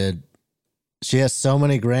celebrated. She has so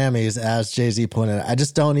many Grammys, as Jay-Z pointed out. I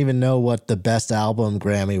just don't even know what the best album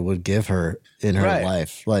Grammy would give her in her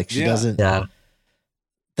life. Like, she doesn't. Yeah.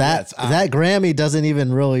 That Grammy doesn't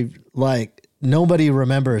even really, like, nobody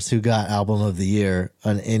remembers who got album of the year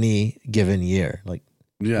on any given year. Like,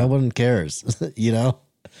 no one cares, you know?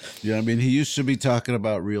 Yeah, I mean, he used to be talking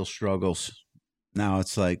about real struggles. Now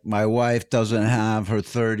it's like, my wife doesn't have her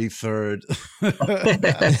 33rd.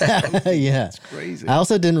 Yeah. It's crazy. I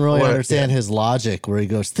also didn't really understand his logic where he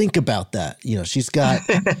goes, think about that. You know, she's got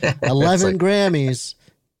 11 Grammys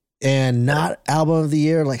and not album of the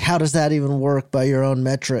year. Like, how does that even work by your own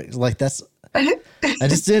metrics? Like, that's, I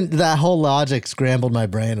just didn't, that whole logic scrambled my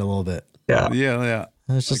brain a little bit. Yeah.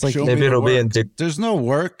 It's just like maybe it'll be there's no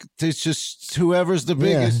work. It's just whoever's the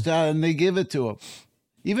biggest and they give it to him.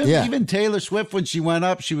 Even Taylor Swift, when she went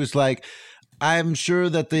up, she was like, I'm sure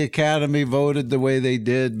that the Academy voted the way they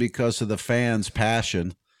did because of the fans'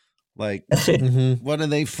 passion. Like, what do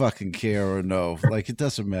they fucking care or know? Like, it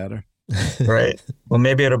doesn't matter. Right. Well,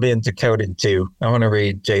 maybe it'll be in Decoded 2. I want to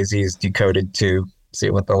read Jay-Z's Decoded 2,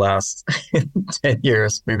 see what the last 10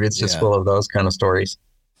 years, maybe it's just full of those kind of stories.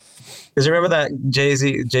 Because remember that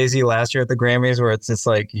Jay-Z last year at the Grammys where it's just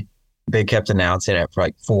like, they kept announcing it for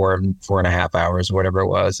like 4.5 hours, whatever it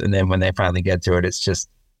was. And then when they finally get to it, it's just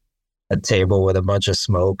a table with a bunch of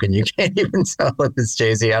smoke and you can't even tell if it's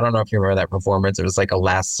Jay-Z. I don't know if you remember that performance. It was like a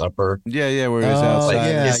Last Supper. Yeah, where he was outside.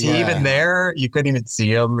 Like, is he even there? You couldn't even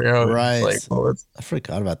see him. You know? Right. Like, I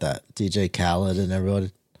forgot about that. DJ Khaled and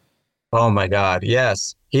everybody. Oh my God.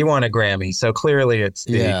 Yes. He won a Grammy. So clearly it's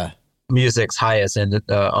the music's highest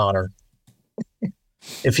honor.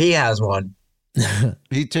 If he has one.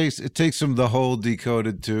 It takes him the whole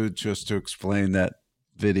Decoded 2 just to explain that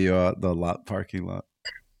video out the parking lot.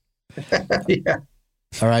 Yeah.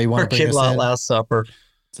 All right, you want to bring us in? Last Supper.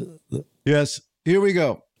 Yes, here we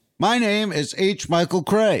go. My name is H. Michael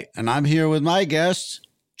Cray, and I'm here with my guests,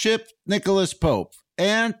 Chip Nicholas Pope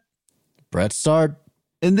and Brett Sard.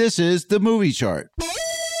 And this is the Movie Chart.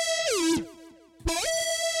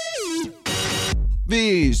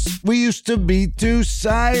 These, we used to be too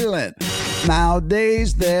silent.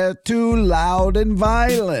 Nowadays, they're too loud and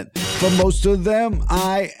violent. For most of them,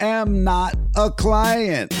 I am not a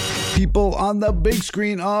client. People on the big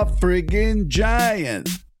screen are friggin' giant.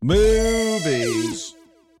 Movies.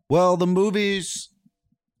 Well, the movies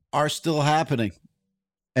are still happening.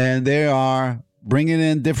 And they are bringing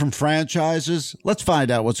in different franchises. Let's find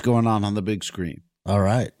out what's going on the big screen. All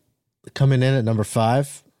right. Coming in at number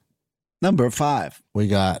 5. Number 5. We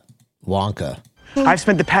got Wonka. I've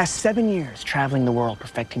spent the past 7 years traveling the world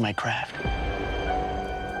perfecting my craft.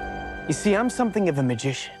 You see, I'm something of a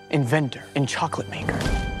magician, inventor, and chocolate maker.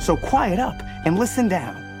 So quiet up and listen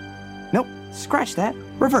down. Nope, scratch that,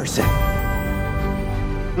 reverse it.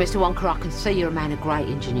 Mr. Wonka, I can see you're a man of great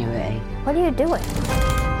ingenuity. What are you doing?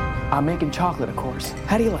 I'm making chocolate, of course.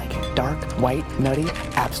 How do you like it? Dark, white, nutty,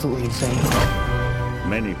 absolutely insane.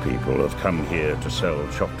 Many people have come here to sell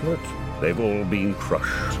chocolate. They've all been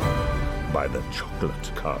crushed by the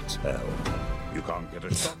chocolate cartel. You can't get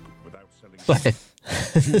a shop without selling.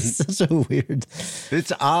 It's such a weird.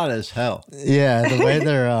 It's odd as hell. Yeah, the way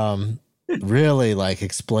they're really like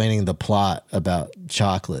explaining the plot about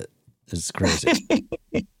chocolate is crazy.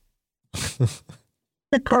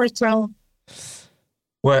 The cartel.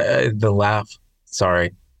 What the laugh?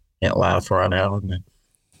 Sorry, can't laugh right now.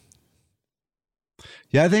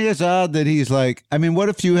 Yeah, I think it's odd that he's like, I mean, what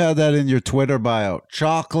if you had that in your Twitter bio?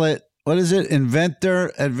 Chocolate, what is it?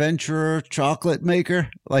 Inventor, adventurer, chocolate maker?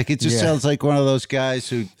 Like, it just sounds like one of those guys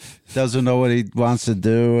who doesn't know what he wants to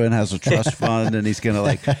do and has a trust fund and he's going to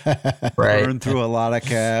like burn through a lot of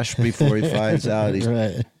cash before he finds out he's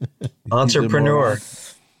entrepreneur.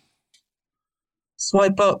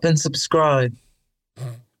 Swipe up and subscribe.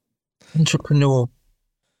 Entrepreneur.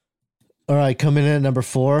 All right, coming in at number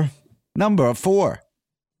 4. Number 4.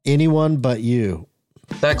 Anyone But You.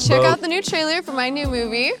 Check out the new trailer for my new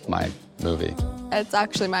movie. My movie. It's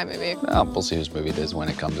actually my movie. Well, we'll see whose movie it is when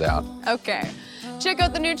it comes out. Okay. Check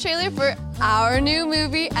out the new trailer for our new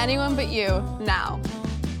movie, Anyone But You, now.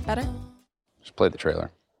 Better? Just play the trailer.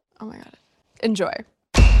 Oh my God. Enjoy.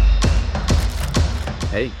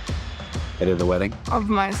 Hey, headed to the wedding? Of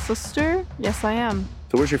my sister? Yes, I am.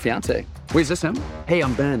 So where's your fiance? Wait, is this him? Hey,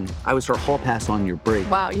 I'm Ben. I was her hall pass on your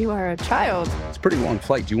break. Wow, you are a child. It's a pretty long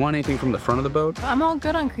flight. Do you want anything from the front of the boat? I'm all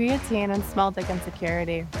good on creatine and small dick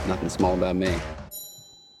insecurity. Nothing small about me.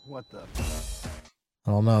 What the?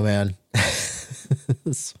 I don't know, man.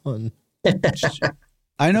 This one.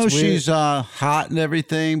 I know It's weird. she's hot and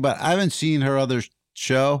everything, but I haven't seen her other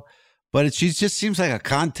show. But she just seems like a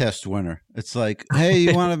contest winner. It's like, hey,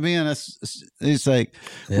 you want to be in a... It's like,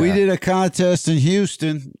 we Yeah. did a contest in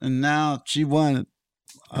Houston, and now she won it.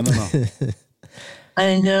 I don't know.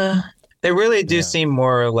 And they really do seem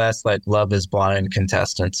more or less like Love is Blind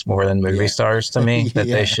contestants more than movie stars to me. That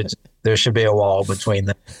there should be a wall between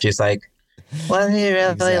them. She's like, what do you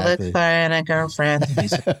really look for in a girlfriend?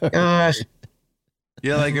 He's like, gosh.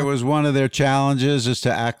 Yeah, like it was one of their challenges is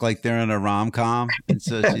to act like they're in a rom-com. And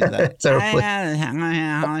so she's like,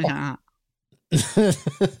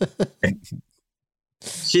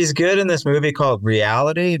 She's good in this movie called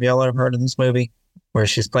Reality. Have y'all ever heard of this movie? Where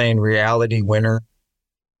she's playing reality winner.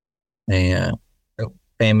 A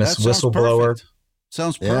famous That sounds whistleblower. perfect.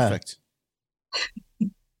 Sounds perfect.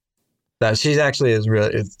 That she's actually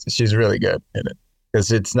she's really good in it. Because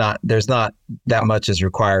there's not that much is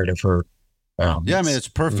required of her. Yeah, I mean, it's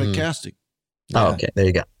perfect casting. Oh, okay. There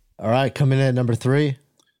you go. All right, coming in at number 3.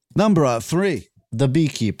 Number 3. The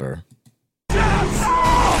Beekeeper.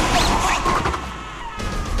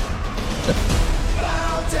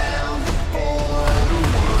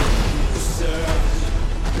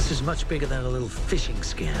 This is much bigger than a little phishing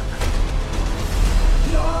scam.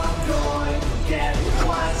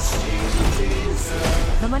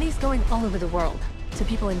 The money's going all over the world. To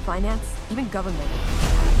people in finance, even government.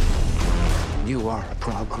 You are a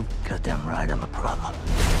problem. Goddamn right, I'm a problem.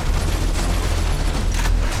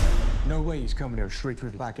 No way he's coming here straight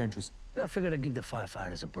through the back entrance. I figured I'd give the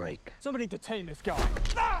firefighters a break. Somebody detain this guy.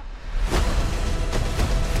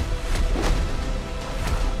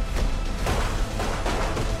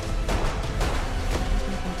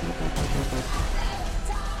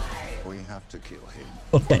 We have to kill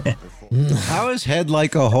him. How is Head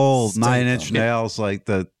Like a Hole, 9 Inch Nails, like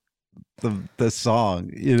the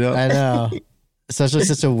song, you know? I know.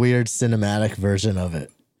 Such a weird cinematic version of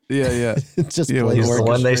it. Yeah. Just Yeah, play with the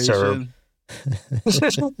one they orchestration.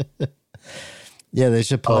 Yeah, they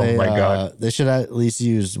should play. Oh my God. They should at least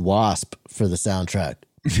use Wasp for the soundtrack.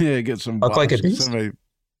 Yeah, get some. Look like a bops. beast. Somebody-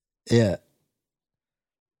 Yeah.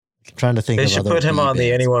 I'm trying to think They of should other put him bee on the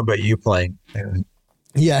bands. Anyone But You playing.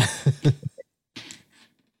 Yeah.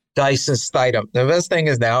 Jason Statham. The best thing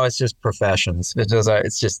is now it's just professions.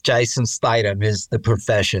 It's just Jason Statham is the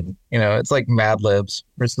profession. You know, it's like Mad Libs.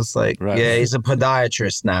 It's just like, yeah, he's a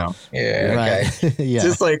podiatrist now. Yeah, Right. okay. Yeah.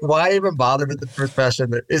 Just like, why even bother with the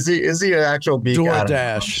profession? Is he an actual beacon? I don't know.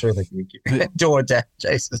 I'm DoorDash. sure the beacon. DoorDash.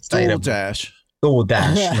 Jason Statham. DoorDash.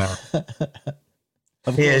 DoorDash.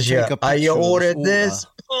 No. Here's your. You ordered this.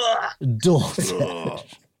 DoorDash.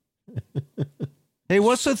 Hey,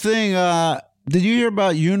 what's the thing? Did you hear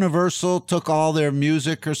about Universal took all their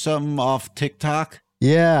music or something off TikTok?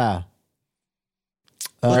 Yeah.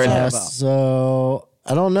 What's that about? So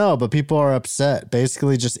I don't know, but people are upset.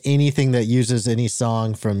 Basically, just anything that uses any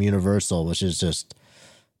song from Universal, which is just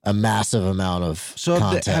a massive amount of So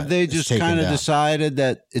content. have they is just taken kind of down. decided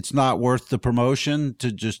that it's not worth the promotion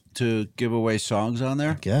to give away songs on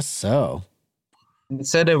there? Guess so. It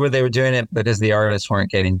said they were doing it because the artists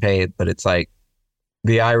weren't getting paid, but it's like,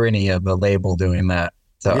 the irony of the label doing that.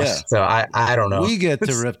 So, Yeah. so I don't know. We get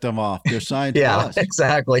to rip them off. They're signed to Yeah, us.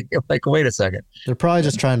 exactly. Like, wait a second. They're probably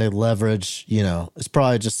just trying to leverage, it's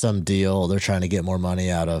probably just some deal they're trying to get more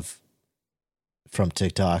money out of from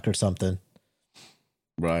TikTok or something.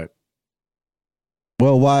 Right.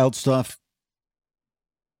 Well, wild stuff.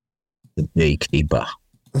 The Beekeeper.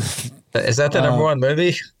 Is that the number one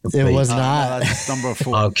movie? It was not. No, that's number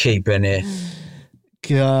 4. I'll keep in it.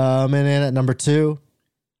 Coming in at number 2.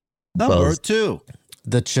 Number 2.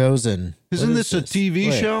 The Chosen. Isn't What this is a TV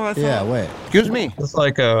Wait. show? I thought. Yeah, wait. Excuse me. It's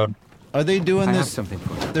like a. Are they doing I have this? something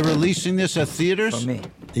for you. They're releasing this at theaters? For me.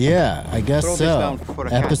 Yeah, I guess Throw this so. down for a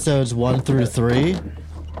cat. Episodes 1 through 3.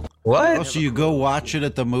 What? Oh, so you go watch it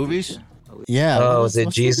at the movies? Yeah. Oh, what's is it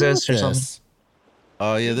the deal Jesus with or something? this?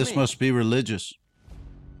 Oh, yeah, this must be religious.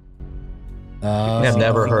 I've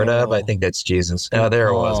never heard of. I think that's Jesus. Oh, there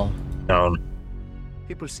it was. No.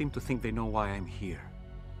 People seem to think they know why I'm here.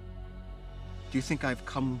 Do you think I've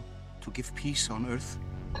come to give peace on earth?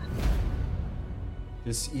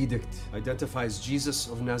 This edict identifies Jesus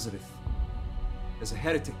of Nazareth as a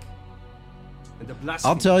heretic and a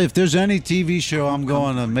blasphemer. I'll tell you, if there's any TV show I'm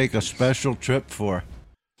going to make a special trip for,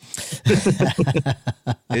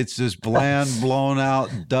 it's this bland, blown out,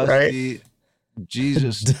 dusty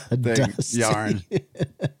Jesus thing, Dusty. yarn.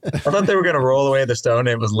 I thought they were going to roll away the stone.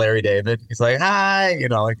 It was Larry David. He's like, hi.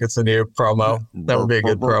 Like it's a new promo. That would be a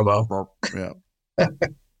good promo. Yeah.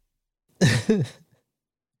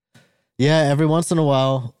 Yeah, every once in a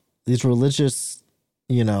while, these religious,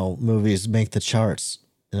 movies make the charts,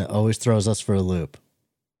 and it always throws us for a loop.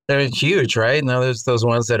 They're huge, right? Now there's those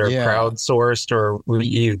ones that are crowdsourced or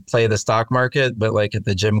you play the stock market, but like at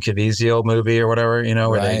the Jim Caviezel movie or whatever,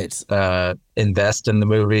 where they invest in the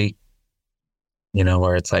movie,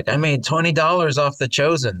 where it's like, I made $20 off The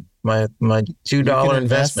Chosen, my $2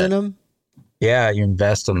 investment. In them? Yeah, you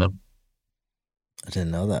invest in them. I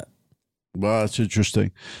didn't know that. Well, that's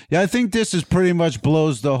interesting. Yeah, I think this is pretty much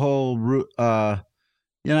blows the whole,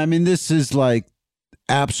 this is like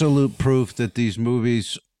absolute proof that these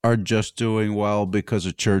movies are just doing well because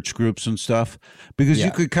of church groups and stuff. Because you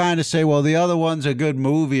could kind of say, well, the other one's a good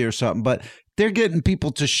movie or something, but they're getting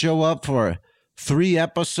people to show up for 3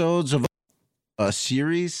 episodes of a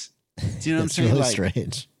series. Do you know what I'm saying? Really Like,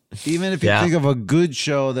 strange. even if you think of a good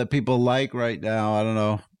show that people like right now, I don't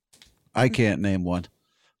know. I can't name one.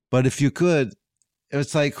 But if you could,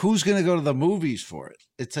 it's like, who's going to go to the movies for it?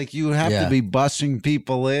 It's like you have to be bussing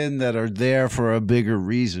people in that are there for a bigger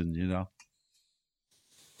reason,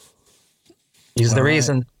 He's the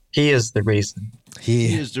reason. He is the reason.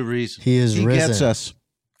 He is the reason. He is He risen. gets us.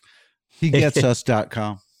 He gets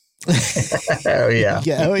us.com. Oh, yeah.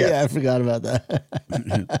 I forgot about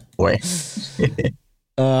that. Boy.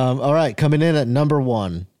 All right, coming in at number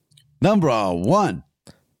 1. Number 1.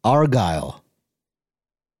 Argyle.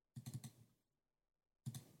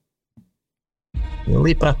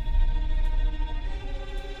 Lipa.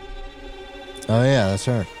 Oh, yeah, that's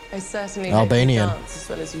her. I certainly Albanian. hope you dance as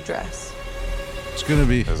well as you dress. It's going to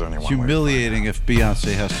be humiliating if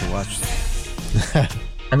Beyonce has to watch this.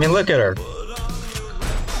 I mean, look at her.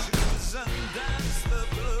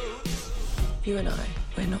 You and I,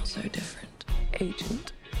 we're not so different.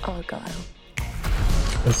 Agent Argyle.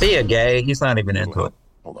 Is he a gay? He's not even into it.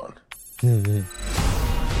 Hold on.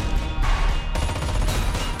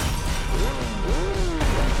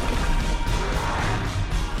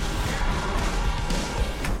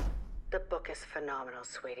 The book is phenomenal,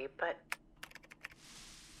 sweetie, but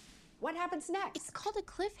what happens next? It's called a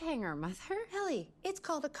cliffhanger, Mother. Ellie, it's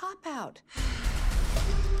called a cop-out.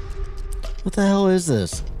 What the hell is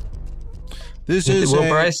this? This is Will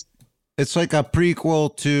Bryce? It's like a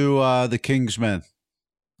prequel to The Kingsman.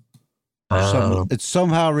 Oh. It's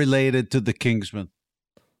somehow related to The Kingsman.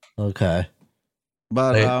 Okay.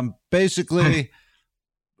 But basically,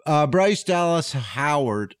 Bryce Dallas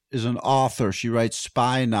Howard is an author. She writes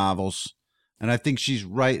spy novels. And I think she's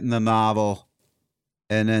writing the novel.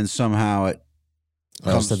 And then somehow it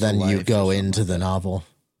comes so then to you life go or into the novel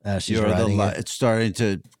as she's writing it. It's starting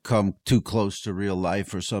to come too close to real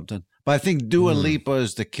life or something. But I think Dua Lipa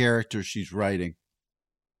is the character she's writing.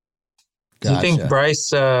 Do you think Bryce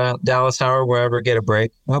Dallas Howard will ever get a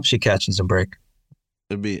break? I hope she catches a break.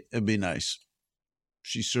 It'd be nice.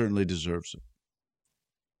 She certainly deserves it.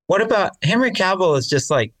 What about Henry Cavill? Is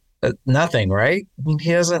just like nothing, right? I mean,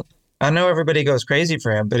 he doesn't. I know everybody goes crazy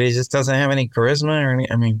for him, but he just doesn't have any charisma or any.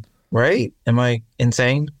 I mean, right? Am I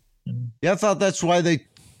insane? Yeah, I thought that's why they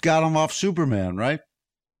got him off Superman, right?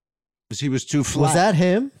 Because he was too flat. Was that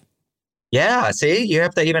him? Yeah, see, you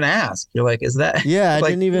have to even ask. You're like, is that? Yeah, I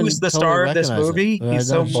like, didn't even. Who's the totally star of this recognize movie? it. He's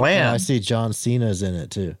so I bland. see John Cena's in it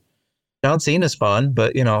too. John Cena's fun,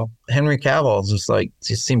 but Henry Cavill is just like,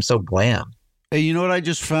 he seems so bland. Hey, you know what? I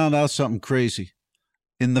just found out something crazy.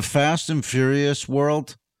 In the Fast and Furious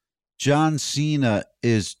world, John Cena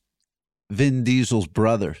is Vin Diesel's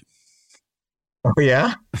brother. Oh,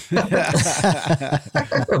 yeah?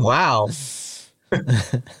 Wow.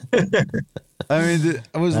 I mean,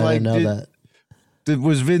 I was I like, didn't know that.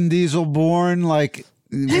 Was Vin Diesel born like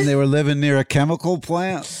when they were living near a chemical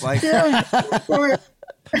plant? Like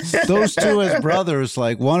those two as brothers,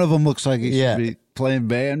 like one of them looks like he should be playing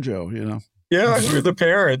banjo, Yeah, you're the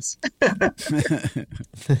parents.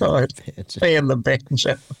 Playing the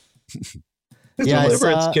banjo. Yeah,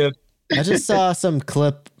 I just saw some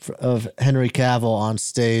clip of Henry Cavill on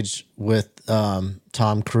stage with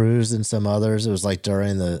Tom Cruise and some others. It was like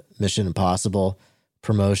during the Mission Impossible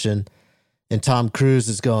promotion. And Tom Cruise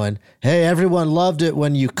is going, "Hey, everyone loved it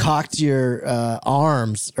when you cocked your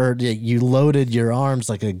arms, or you loaded your arms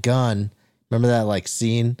like a gun." Remember that like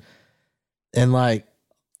scene? And like,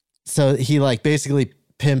 so he like basically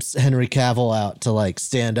pimps Henry Cavill out to like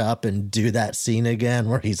stand up and do that scene again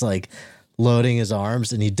where he's like loading his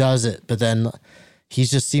arms, and he does it, but then he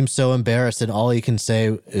just seems so embarrassed, and all he can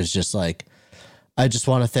say is just like, "I just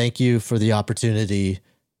want to thank you for the opportunity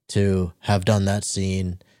to have done that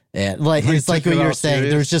scene." And like, it's like what you're saying,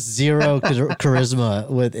 there's just zero charisma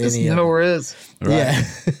with any of there is. Right. Yeah.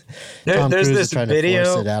 Tom There's Cruise this is trying video. to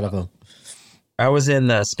force it out of him. I was in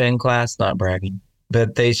the spin class, not bragging,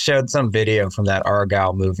 but they showed some video from that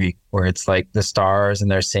Argyle movie where it's like the stars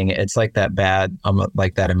and they're singing. It's like that bad,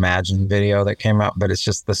 like that Imagine video that came out, but it's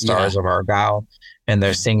just the stars of Argyle, and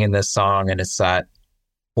they're singing this song, and it's that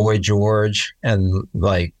Boy George and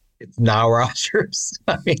like Nile Rodgers.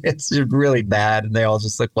 I mean, it's really bad, and they all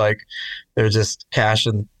just look like they're just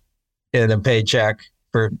cashing in a paycheck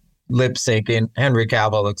for lip syncing. Henry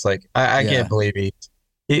Cavill looks like I can't believe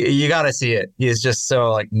you got to see it. He is just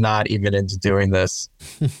so like not even into doing this.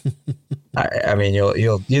 I mean,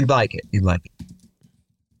 you'd like it. You'd like it.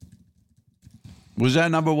 Was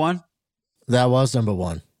that number one? That was number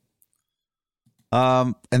one.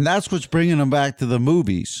 And that's what's bringing them back to the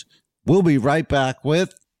movies. We'll be right back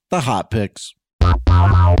with the hot picks. The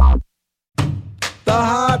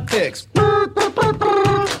hot picks. The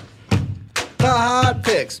hot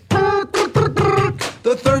picks.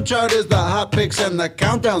 The third chart is the hot picks, and the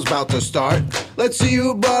countdown's about to start. Let's see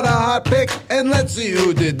who brought a hot pick, and let's see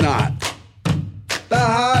who did not. The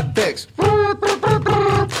hot picks.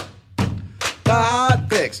 The hot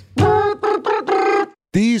picks.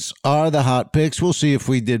 These are the hot picks. We'll see if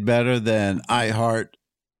we did better than iHeart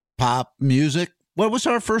Pop Music. What was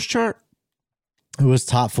our first chart? It was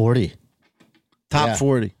top 40. Top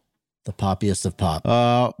 40. The poppiest of pop.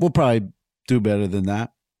 We'll probably do better than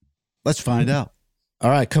that. Let's find out. All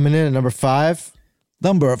right, coming in at number 5.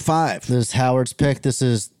 Number 5. This is Howard's pick. This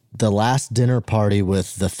is The Last Dinner Party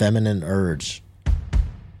with The Feminine Urge.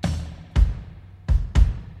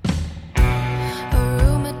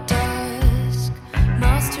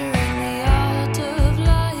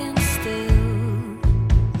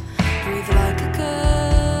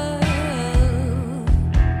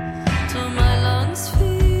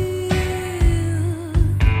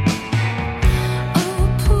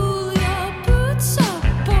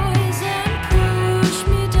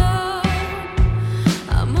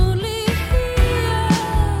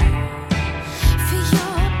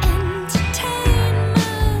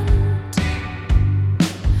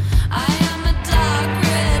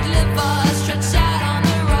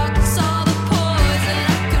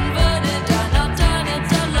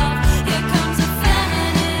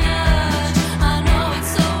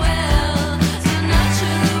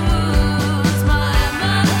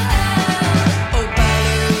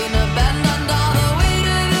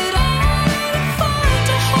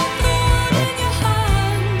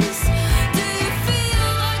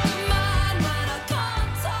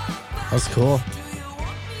 That's cool.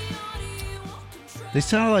 They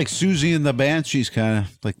sound like Susie and the Banshees, kind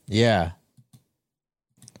of like. Yeah.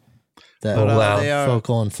 That They are,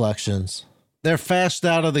 vocal inflections. They're fast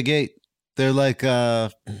out of the gate. They're like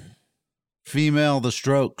female The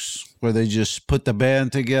Strokes, where they just put the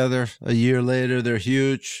band together. A year later, they're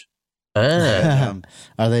huge. Are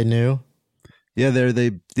they new? Yeah, they're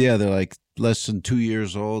like less than 2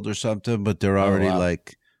 years old or something, but they're already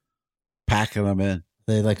like packing them in.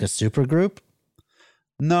 They like a super group?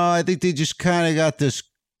 No, I think they just kind of got this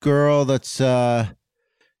girl that's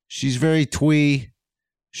she's very twee.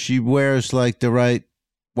 She wears like the right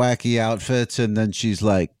wacky outfits, and then she's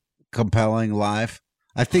like compelling live.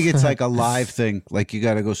 I think it's like a live thing. Like you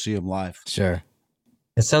got to go see him live. Sure.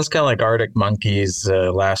 It sounds kind of like Arctic Monkeys'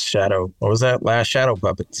 Last Shadow. What was that? Last Shadow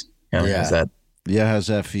Puppets. Yeah. Is that? Yeah, has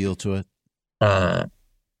that feel to it.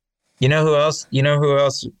 You know who else?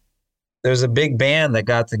 There's a big band that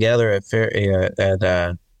got together at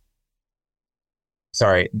the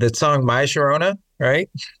song My Sharona, right?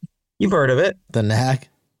 You've heard of it. The Knack?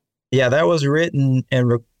 Yeah, that was written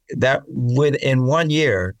in 1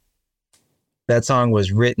 year, that song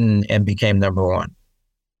was written and became number one.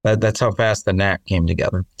 That's how fast the Knack came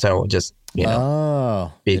together. So just,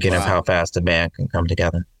 speaking of how fast a band can come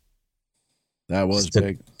together. That was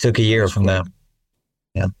big. Took a year from them.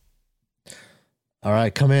 Yeah. All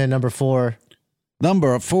right, come in number 4.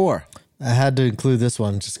 Number 4. I had to include this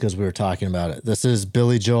one just because we were talking about it. This is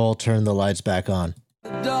Billy Joel, Turn the Lights Back On.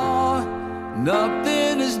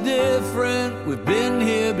 Nothing is different. We've been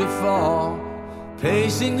here before.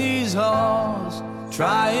 Pacing these halls,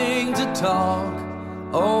 trying to talk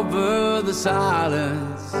over the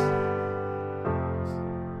silence.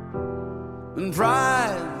 And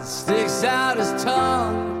pride sticks out his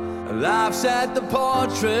tongue, laughs at the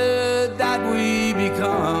portrait that we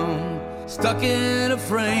become. Stuck in a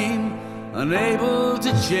frame, unable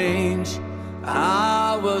to change.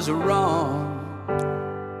 I was wrong.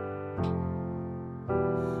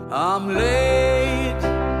 I'm late,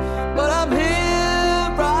 but I'm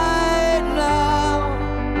here right now.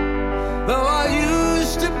 Though I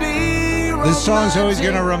used to be. This song's always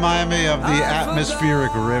going to remind me of the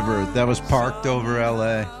atmospheric river that was parked over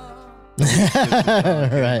LA.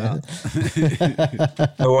 Right.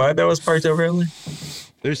 What? That was parked over LA?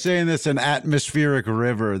 They're saying it's an atmospheric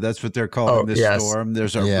river. That's what they're calling this storm.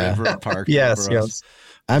 There's a river parked over us.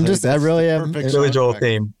 I really am. Billy Joel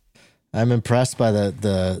theme. I'm impressed by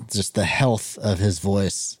just the health of his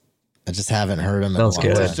voice. I just haven't heard him in a long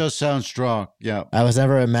time. It does sound strong. Yeah. I was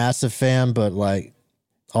never a massive fan, but like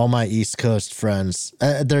all my East Coast friends,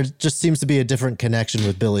 there just seems to be a different connection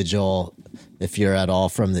with Billy Joel if you're at all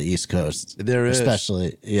from the East Coast. There is.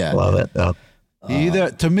 Especially, yeah. Love it, though.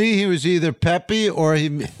 To me, he was either peppy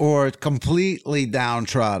or completely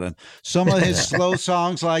downtrodden. Some of his slow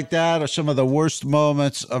songs like that are some of the worst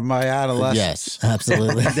moments of my adolescence. Yes,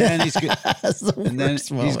 absolutely. And then he's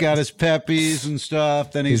got his peppies and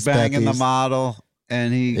stuff. Then he's banging the model,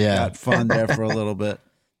 and he got fun there for a little bit.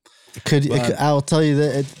 I'll tell you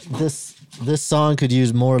that this song could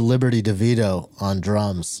use more Liberty DeVito on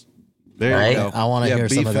drums. There you go. I want to hear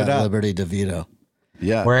some of that Liberty DeVito.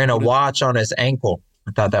 Yeah, wearing a watch on his ankle.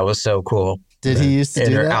 I thought that was so cool. Did he used to in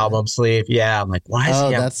do her that? album sleeve? Yeah, I'm like, why does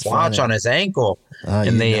he have a watch on his ankle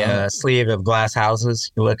in the sleeve of Glass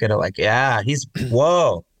Houses? You look at it like, he's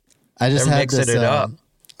whoa. I just had mixing it up.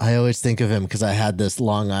 I always think of him because I had this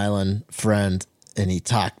Long Island friend, and he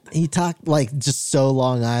talked like just so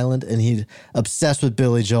Long Island, and he's obsessed with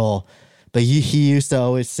Billy Joel. But he used to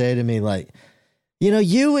always say to me like, you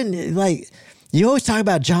always talk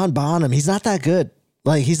about John Bonham. He's not that good.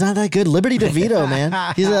 Like, he's not that good. Liberty DeVito,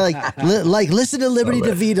 man. He's like, listen to Liberty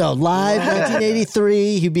DeVito live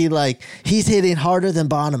 1983. He'd be like, he's hitting harder than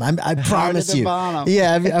Bonham. I promise you.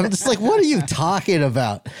 Yeah, I'm just like, what are you talking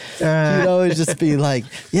about? He'd always just be like,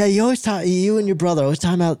 yeah, you and your brother always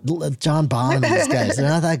talking about John Bonham and these guys. They're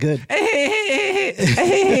not that good.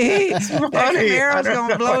 Hey, Camaro's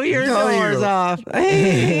gonna blow your doors off.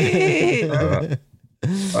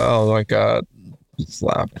 Oh my God. Just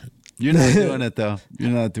laugh. You're not doing it, though. You're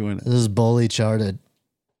not doing it. This is Bully Charted.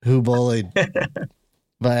 Who bullied?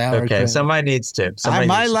 By Howard Okay, Kramer. somebody needs to.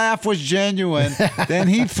 My laugh was genuine. Then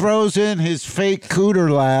he throws in his fake cooter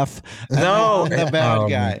laugh. No. I'm the bad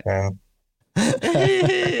guy.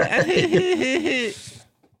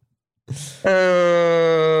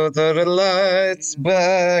 Oh, the lights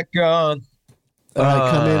back on. All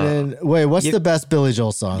right, come in. Wait, what's the best Billy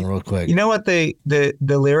Joel song, real quick? You know what? The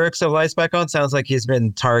lyrics of Lights Back On sounds like he's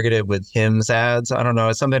been targeted with Hims ads. I don't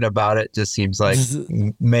know. Something about it just seems like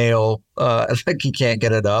male. Like he can't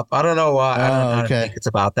get it up. I don't know why. I don't think it's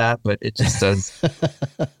about that, but it just does.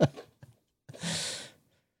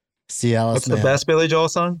 See, Alice. What's the best Billy Joel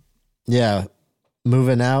song? Yeah,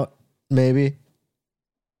 Moving Out, maybe.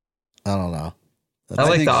 I don't know. I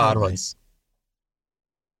like the odd ones.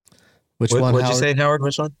 Which one? What'd you say, Howard?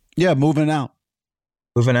 Which one? Yeah, Moving Out.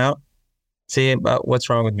 Moving Out? See,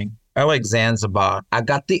 what's wrong with me? I like Zanzibar. I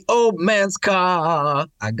got the old man's car.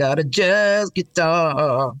 I got a jazz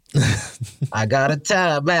guitar. I got a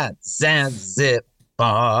tab at Zanzibar.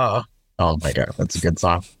 Oh my God, that's a good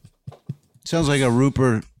song. Sounds like a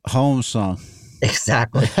Rupert Holmes song.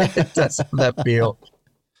 Exactly. It does have that feel.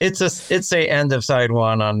 It's a end of side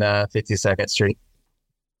one on 52nd Street.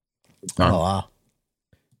 Oh wow.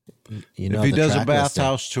 You know, if he the does a track listing.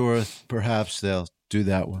 bathhouse tour, perhaps they'll do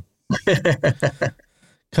that one.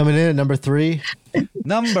 Coming in at number 3.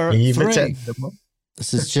 Number 3.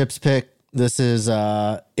 This is Chip's pick. This is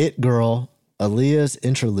It Girl, Aaliyah's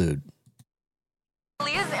interlude.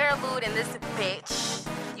 Aaliyah's interlude in this bitch.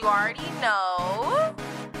 You already know.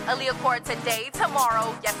 Aaliyah Cord today,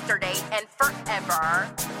 tomorrow, yesterday, and forever.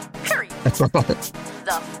 Period.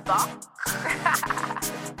 The fuck?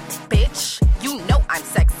 Bitch, you know I'm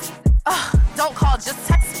sexy. Don't call, just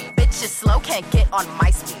text me. Bitch is slow, can't get on my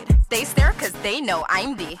speed. They stare cause they know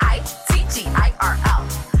I'm the ITGIRL.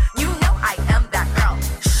 You know I am that girl.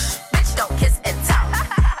 Shh, bitch, don't kiss and tell.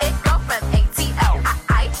 It go from ATL.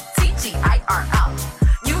 ITGIRL.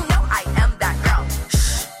 You know I am that girl.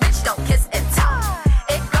 Shh, bitch, don't kiss and tell.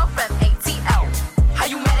 It go from ATL. How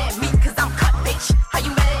you mad at me cause I'm cut, bitch? How you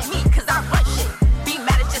mad at me cause I run shit? Be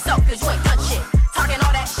mad at yourself cause you ain't done shit. Talking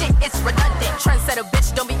all that shit, it's redundant. Trendsetter,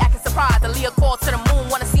 bitch, don't be acting surprised. Aaliyah called to the moon,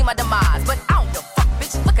 wanna see my demise. But I don't give a fuck,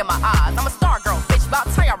 bitch, look at my eyes. I'm a star girl, bitch, about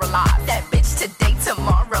time y'all realize. That bitch today,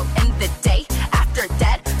 tomorrow, and the day after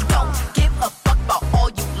that. Don't give a fuck about all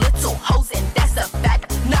you little hoes, and that's a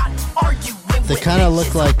fact. Not arguing They with kind of look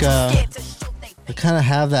bitches like who too scared to show they they kind of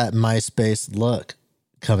have that MySpace look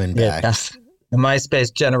coming back. Yes. The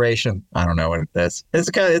MySpace generation. I don't know what it is. It's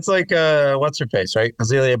like what's her face, right?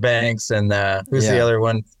 Azealia Banks and who's the other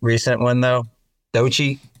one? Recent one though?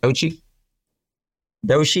 Doechii? You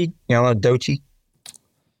know Doechii?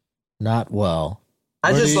 Not well.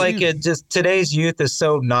 I Where just do you- like it. Just today's youth is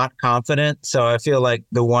so not confident. So I feel like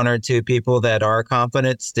the one or two people that are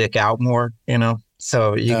confident stick out more, you know?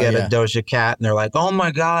 So you get a Doja Cat and they're like, oh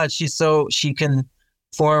my God, she can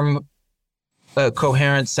form a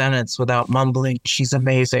coherent sentence without mumbling. She's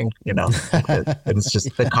amazing. You know, it's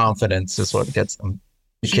just the confidence is what gets them.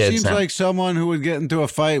 The She kids seems now. like someone who would get into a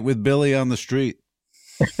fight with Billy on the street.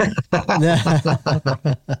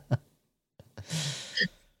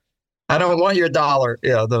 I don't want your dollar.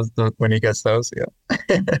 Yeah, those when he gets those.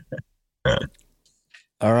 Yeah.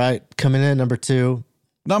 All right, coming in number 2.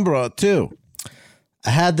 Number 2. I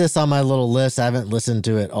had this on my little list. I haven't listened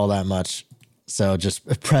to it all that much, so just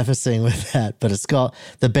prefacing with that. But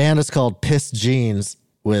the band is called Piss Jeans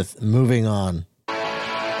with "Moving On."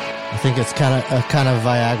 I think it's kind of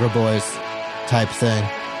Viagra Boys type thing.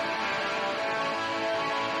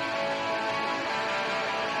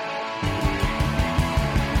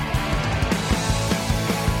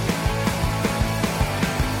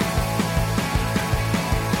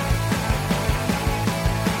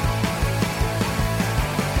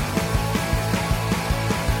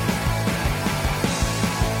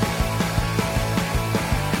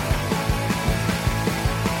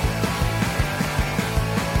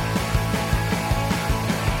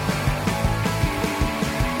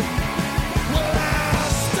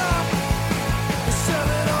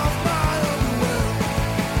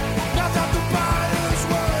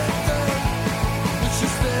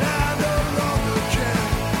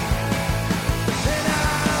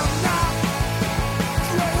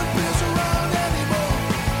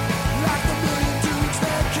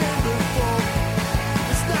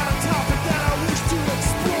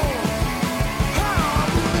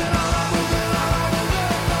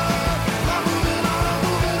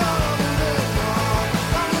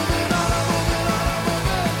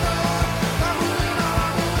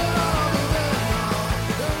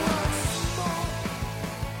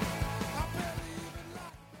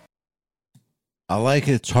 I like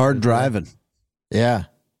it. It's hard driving. Yeah.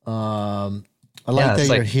 I like that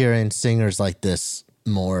you're hearing singers like this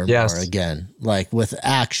more and more again, like with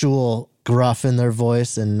actual gruff in their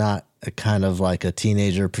voice and not a kind of like a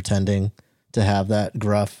teenager pretending to have that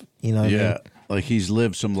gruff, you know what I mean? Like he's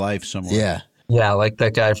lived some life somewhere. Yeah. Yeah, like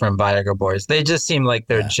that guy from Viagra Boys. They just seem like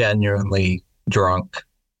they're genuinely drunk.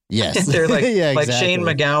 Yes. They're like, Yeah, like Shane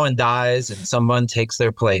exactly. McGowan dies and someone takes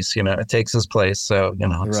their place, you know, it takes his place. So, you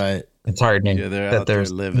know, it's heartening they're that out there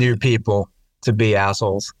there's living new it. people to be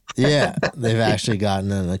assholes. Yeah. They've actually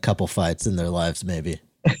gotten in a couple fights in their lives, maybe.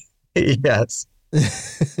 Yes.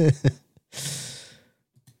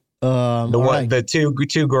 The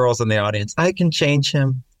two girls in the audience, I can change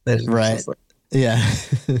him. Right. Yeah.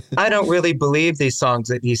 I don't really believe these songs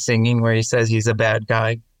that he's singing where he says he's a bad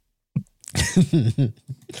guy.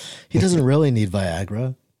 He doesn't really need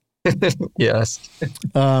Viagra. Yes.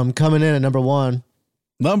 Coming in at number 1.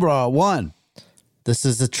 Number 1. This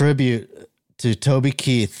is a tribute to Toby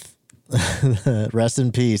Keith. Rest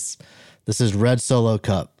in peace. This is Red Solo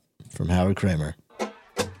Cup from Howard Kramer.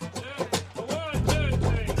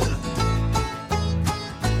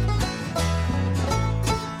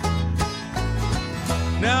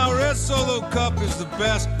 Now Red Solo Cup is the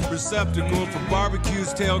best receptacle for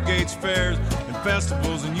barbecues, tailgates, fairs, and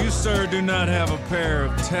festivals. And you, sir, do not have a pair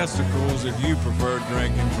of testicles if you prefer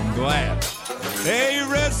drinking from glass. A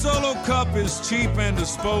Red Solo Cup is cheap and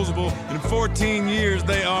disposable. In 14 years,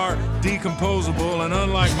 they are decomposable. And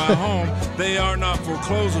unlike my home, they are not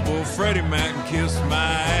foreclosable. Freddie Mac kissed my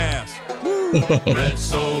ass. Woo. Red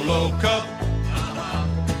Solo Cup,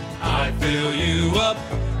 I fill you up.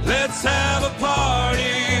 Let's have a party.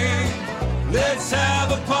 Let's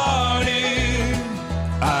have a party.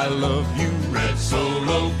 I love you, Red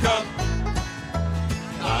Solo Cup.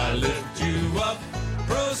 I lift you up.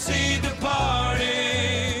 Proceed to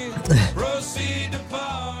party. Proceed to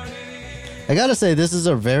party. I gotta say, this is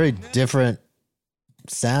a very different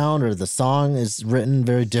sound, or the song is written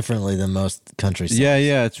very differently than most country songs.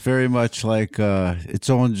 Yeah. It's very much like its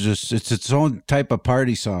own type of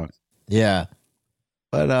party song. Yeah.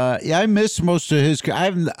 But I miss most of his.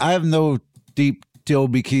 I have no deep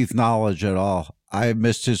Toby Keith knowledge at all. I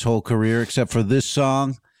missed his whole career except for this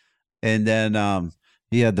song, and then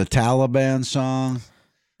he had the Taliban song.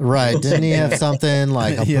 Right? Didn't he have something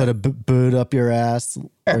like "I'll put a boot up your ass"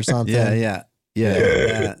 or something? Yeah.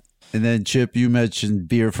 And then Chip, you mentioned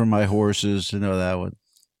 "Beer for My Horses." You know that one.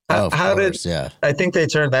 How did? I think they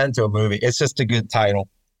turned that into a movie. It's just a good title.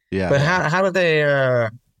 Yeah. But how did they?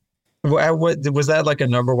 What was that, like a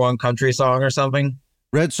 #1 country song or something?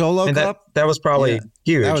 Red Solo Cup? That was probably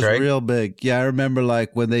huge, that was right? real big. Yeah, I remember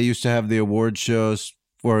like when they used to have the award shows,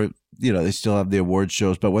 or they still have the award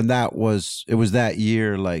shows, but when it was that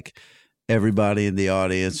year, like everybody in the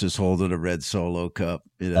audience is holding a Red Solo Cup.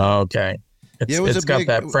 Okay. It's got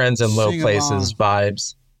that Friends in Low Places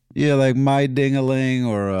vibes. Yeah, like My Ding-a-Ling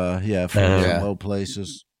or Friends in Low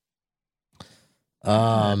Places.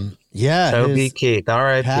 Toby Keith. All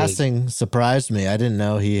right. Passing surprised me. I didn't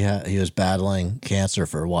know he was battling cancer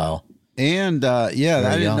for a while. And I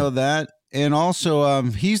didn't know that. And also,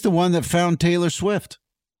 he's the one that found Taylor Swift.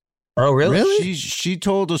 Oh, really? She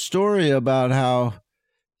told a story about how,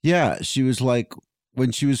 she was like,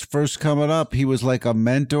 when she was first coming up, he was like a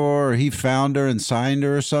mentor, or he found her and signed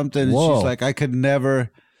her or something. Whoa. And she's like,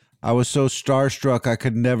 I was so starstruck, I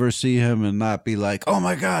could never see him and not be like, oh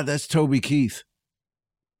my God, that's Toby Keith.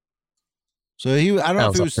 So I don't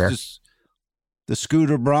know if it was just the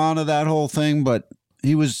Scooter Braun of that whole thing, but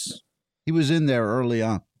he was in there early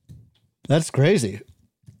on. That's crazy.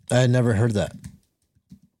 I had never heard that.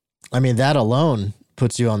 I mean, that alone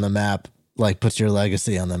puts you on the map, like puts your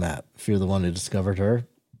legacy on the map if you're the one who discovered her.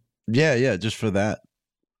 Yeah, just for that.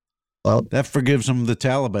 Well, that forgives him the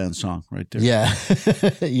Taliban song right there. Yeah.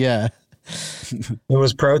 Yeah. It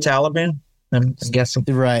was pro-Taliban, I'm guessing.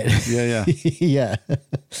 Right. Yeah. Yeah.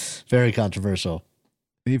 Very controversial.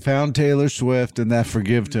 He found Taylor Swift, and that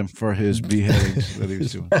forgived him for his beheadings that he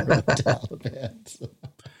was doing.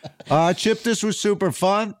 Chip, this was super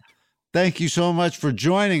fun. Thank you so much for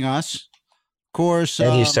joining us. Of course.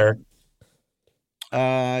 Thank you, sir.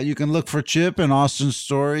 You can look for Chip in Austin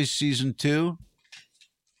Stories Season 2.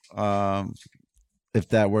 If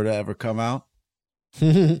that were to ever come out.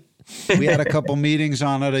 We had a couple meetings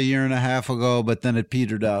on it a year and a half ago, but then it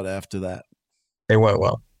petered out after that. It went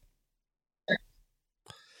well.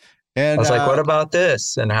 And I was like, what about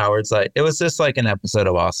this? And Howard's like, it was just like an episode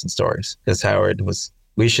of Austin Stories, because Howard was,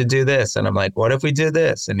 we should do this. And I'm like, what if we do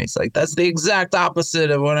this? And he's like, that's the exact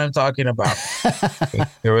opposite of what I'm talking about.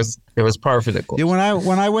 It was par for the course. Yeah,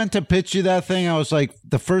 when I went to pitch you that thing, I was like,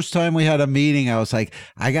 the first time we had a meeting, I was like,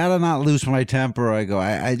 I gotta not lose my temper. I go,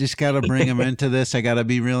 I just gotta bring him into this. I gotta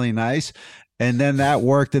be really nice. And then that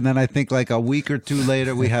worked. And then I think like a week or two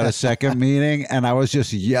later, we had a second meeting, and I was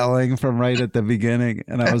just yelling from right at the beginning.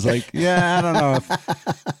 And I was like, yeah, I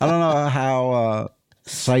don't know how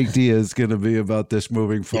psyched he is going to be about this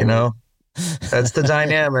moving forward. You know, that's the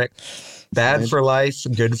dynamic. Bad for life,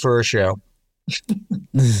 good for a show.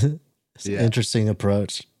 Interesting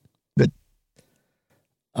approach.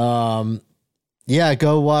 Go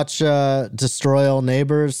watch Destroy All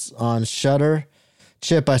Neighbors on Shudder.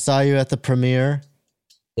 Chip, I saw you at the premiere.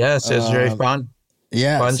 Yes, it was very fun.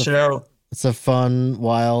 Yeah, fun show. It's a fun,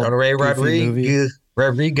 wild, Ray Rodriguez,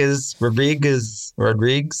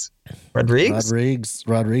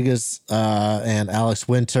 and Alex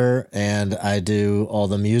Winter, and I do all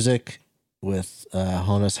the music with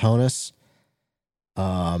Honus.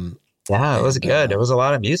 Yeah, it was good. There was a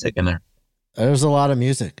lot of music in there. There was a lot of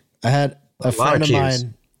music. I had a friend of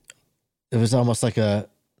mine. It was almost like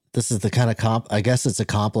this is the kind of I guess it's a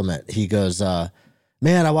compliment. He goes,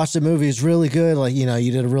 man, I watched the movie. It's really good. Like, you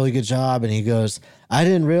did a really good job. And he goes, I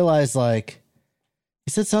didn't realize, like,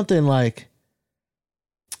 he said something like,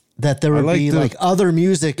 that there would like be the like other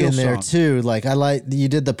music in feel there song. too. Like I like you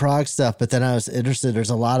did the prog stuff, but then I was interested. There's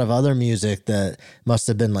a lot of other music that must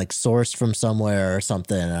have been like sourced from somewhere or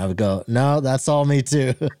something. And I would go, no, that's all me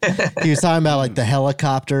too. He was talking about like the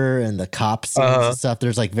helicopter and the cop scenes and stuff.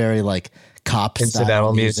 There's like very like cop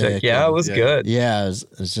Incidental music. Yeah, it was good. Yeah,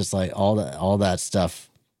 it's just like all that stuff,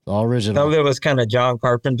 all original. Some of it was kind of John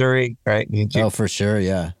Carpenter-y, right? Oh, for sure.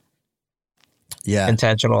 Yeah. Yeah.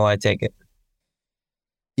 Intentional, I take it.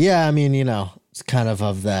 Yeah, I mean, it's kind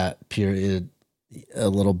of that period a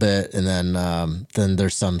little bit, and then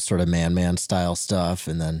there's some sort of Man style stuff,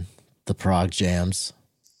 and then the prog jams.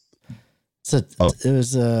 It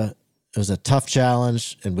was a tough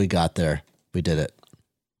challenge, and we got there. We did it.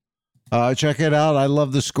 Check it out. I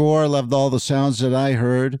love the score. I loved all the sounds that I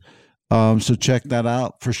heard. So check that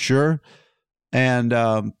out for sure. And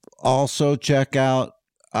also check out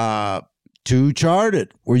Too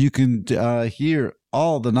Charted, where you can hear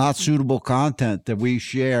all the not suitable content that we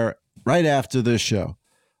share right after this show.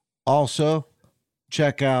 Also,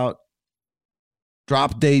 check out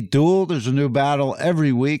Drop Date Duel. There's a new battle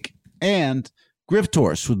every week. And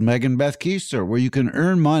Griftors with Megan Beth Keister, where you can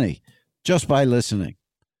earn money just by listening.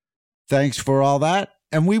 Thanks for all that.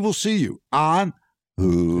 And we will see you on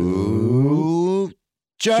Who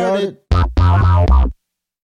Charted.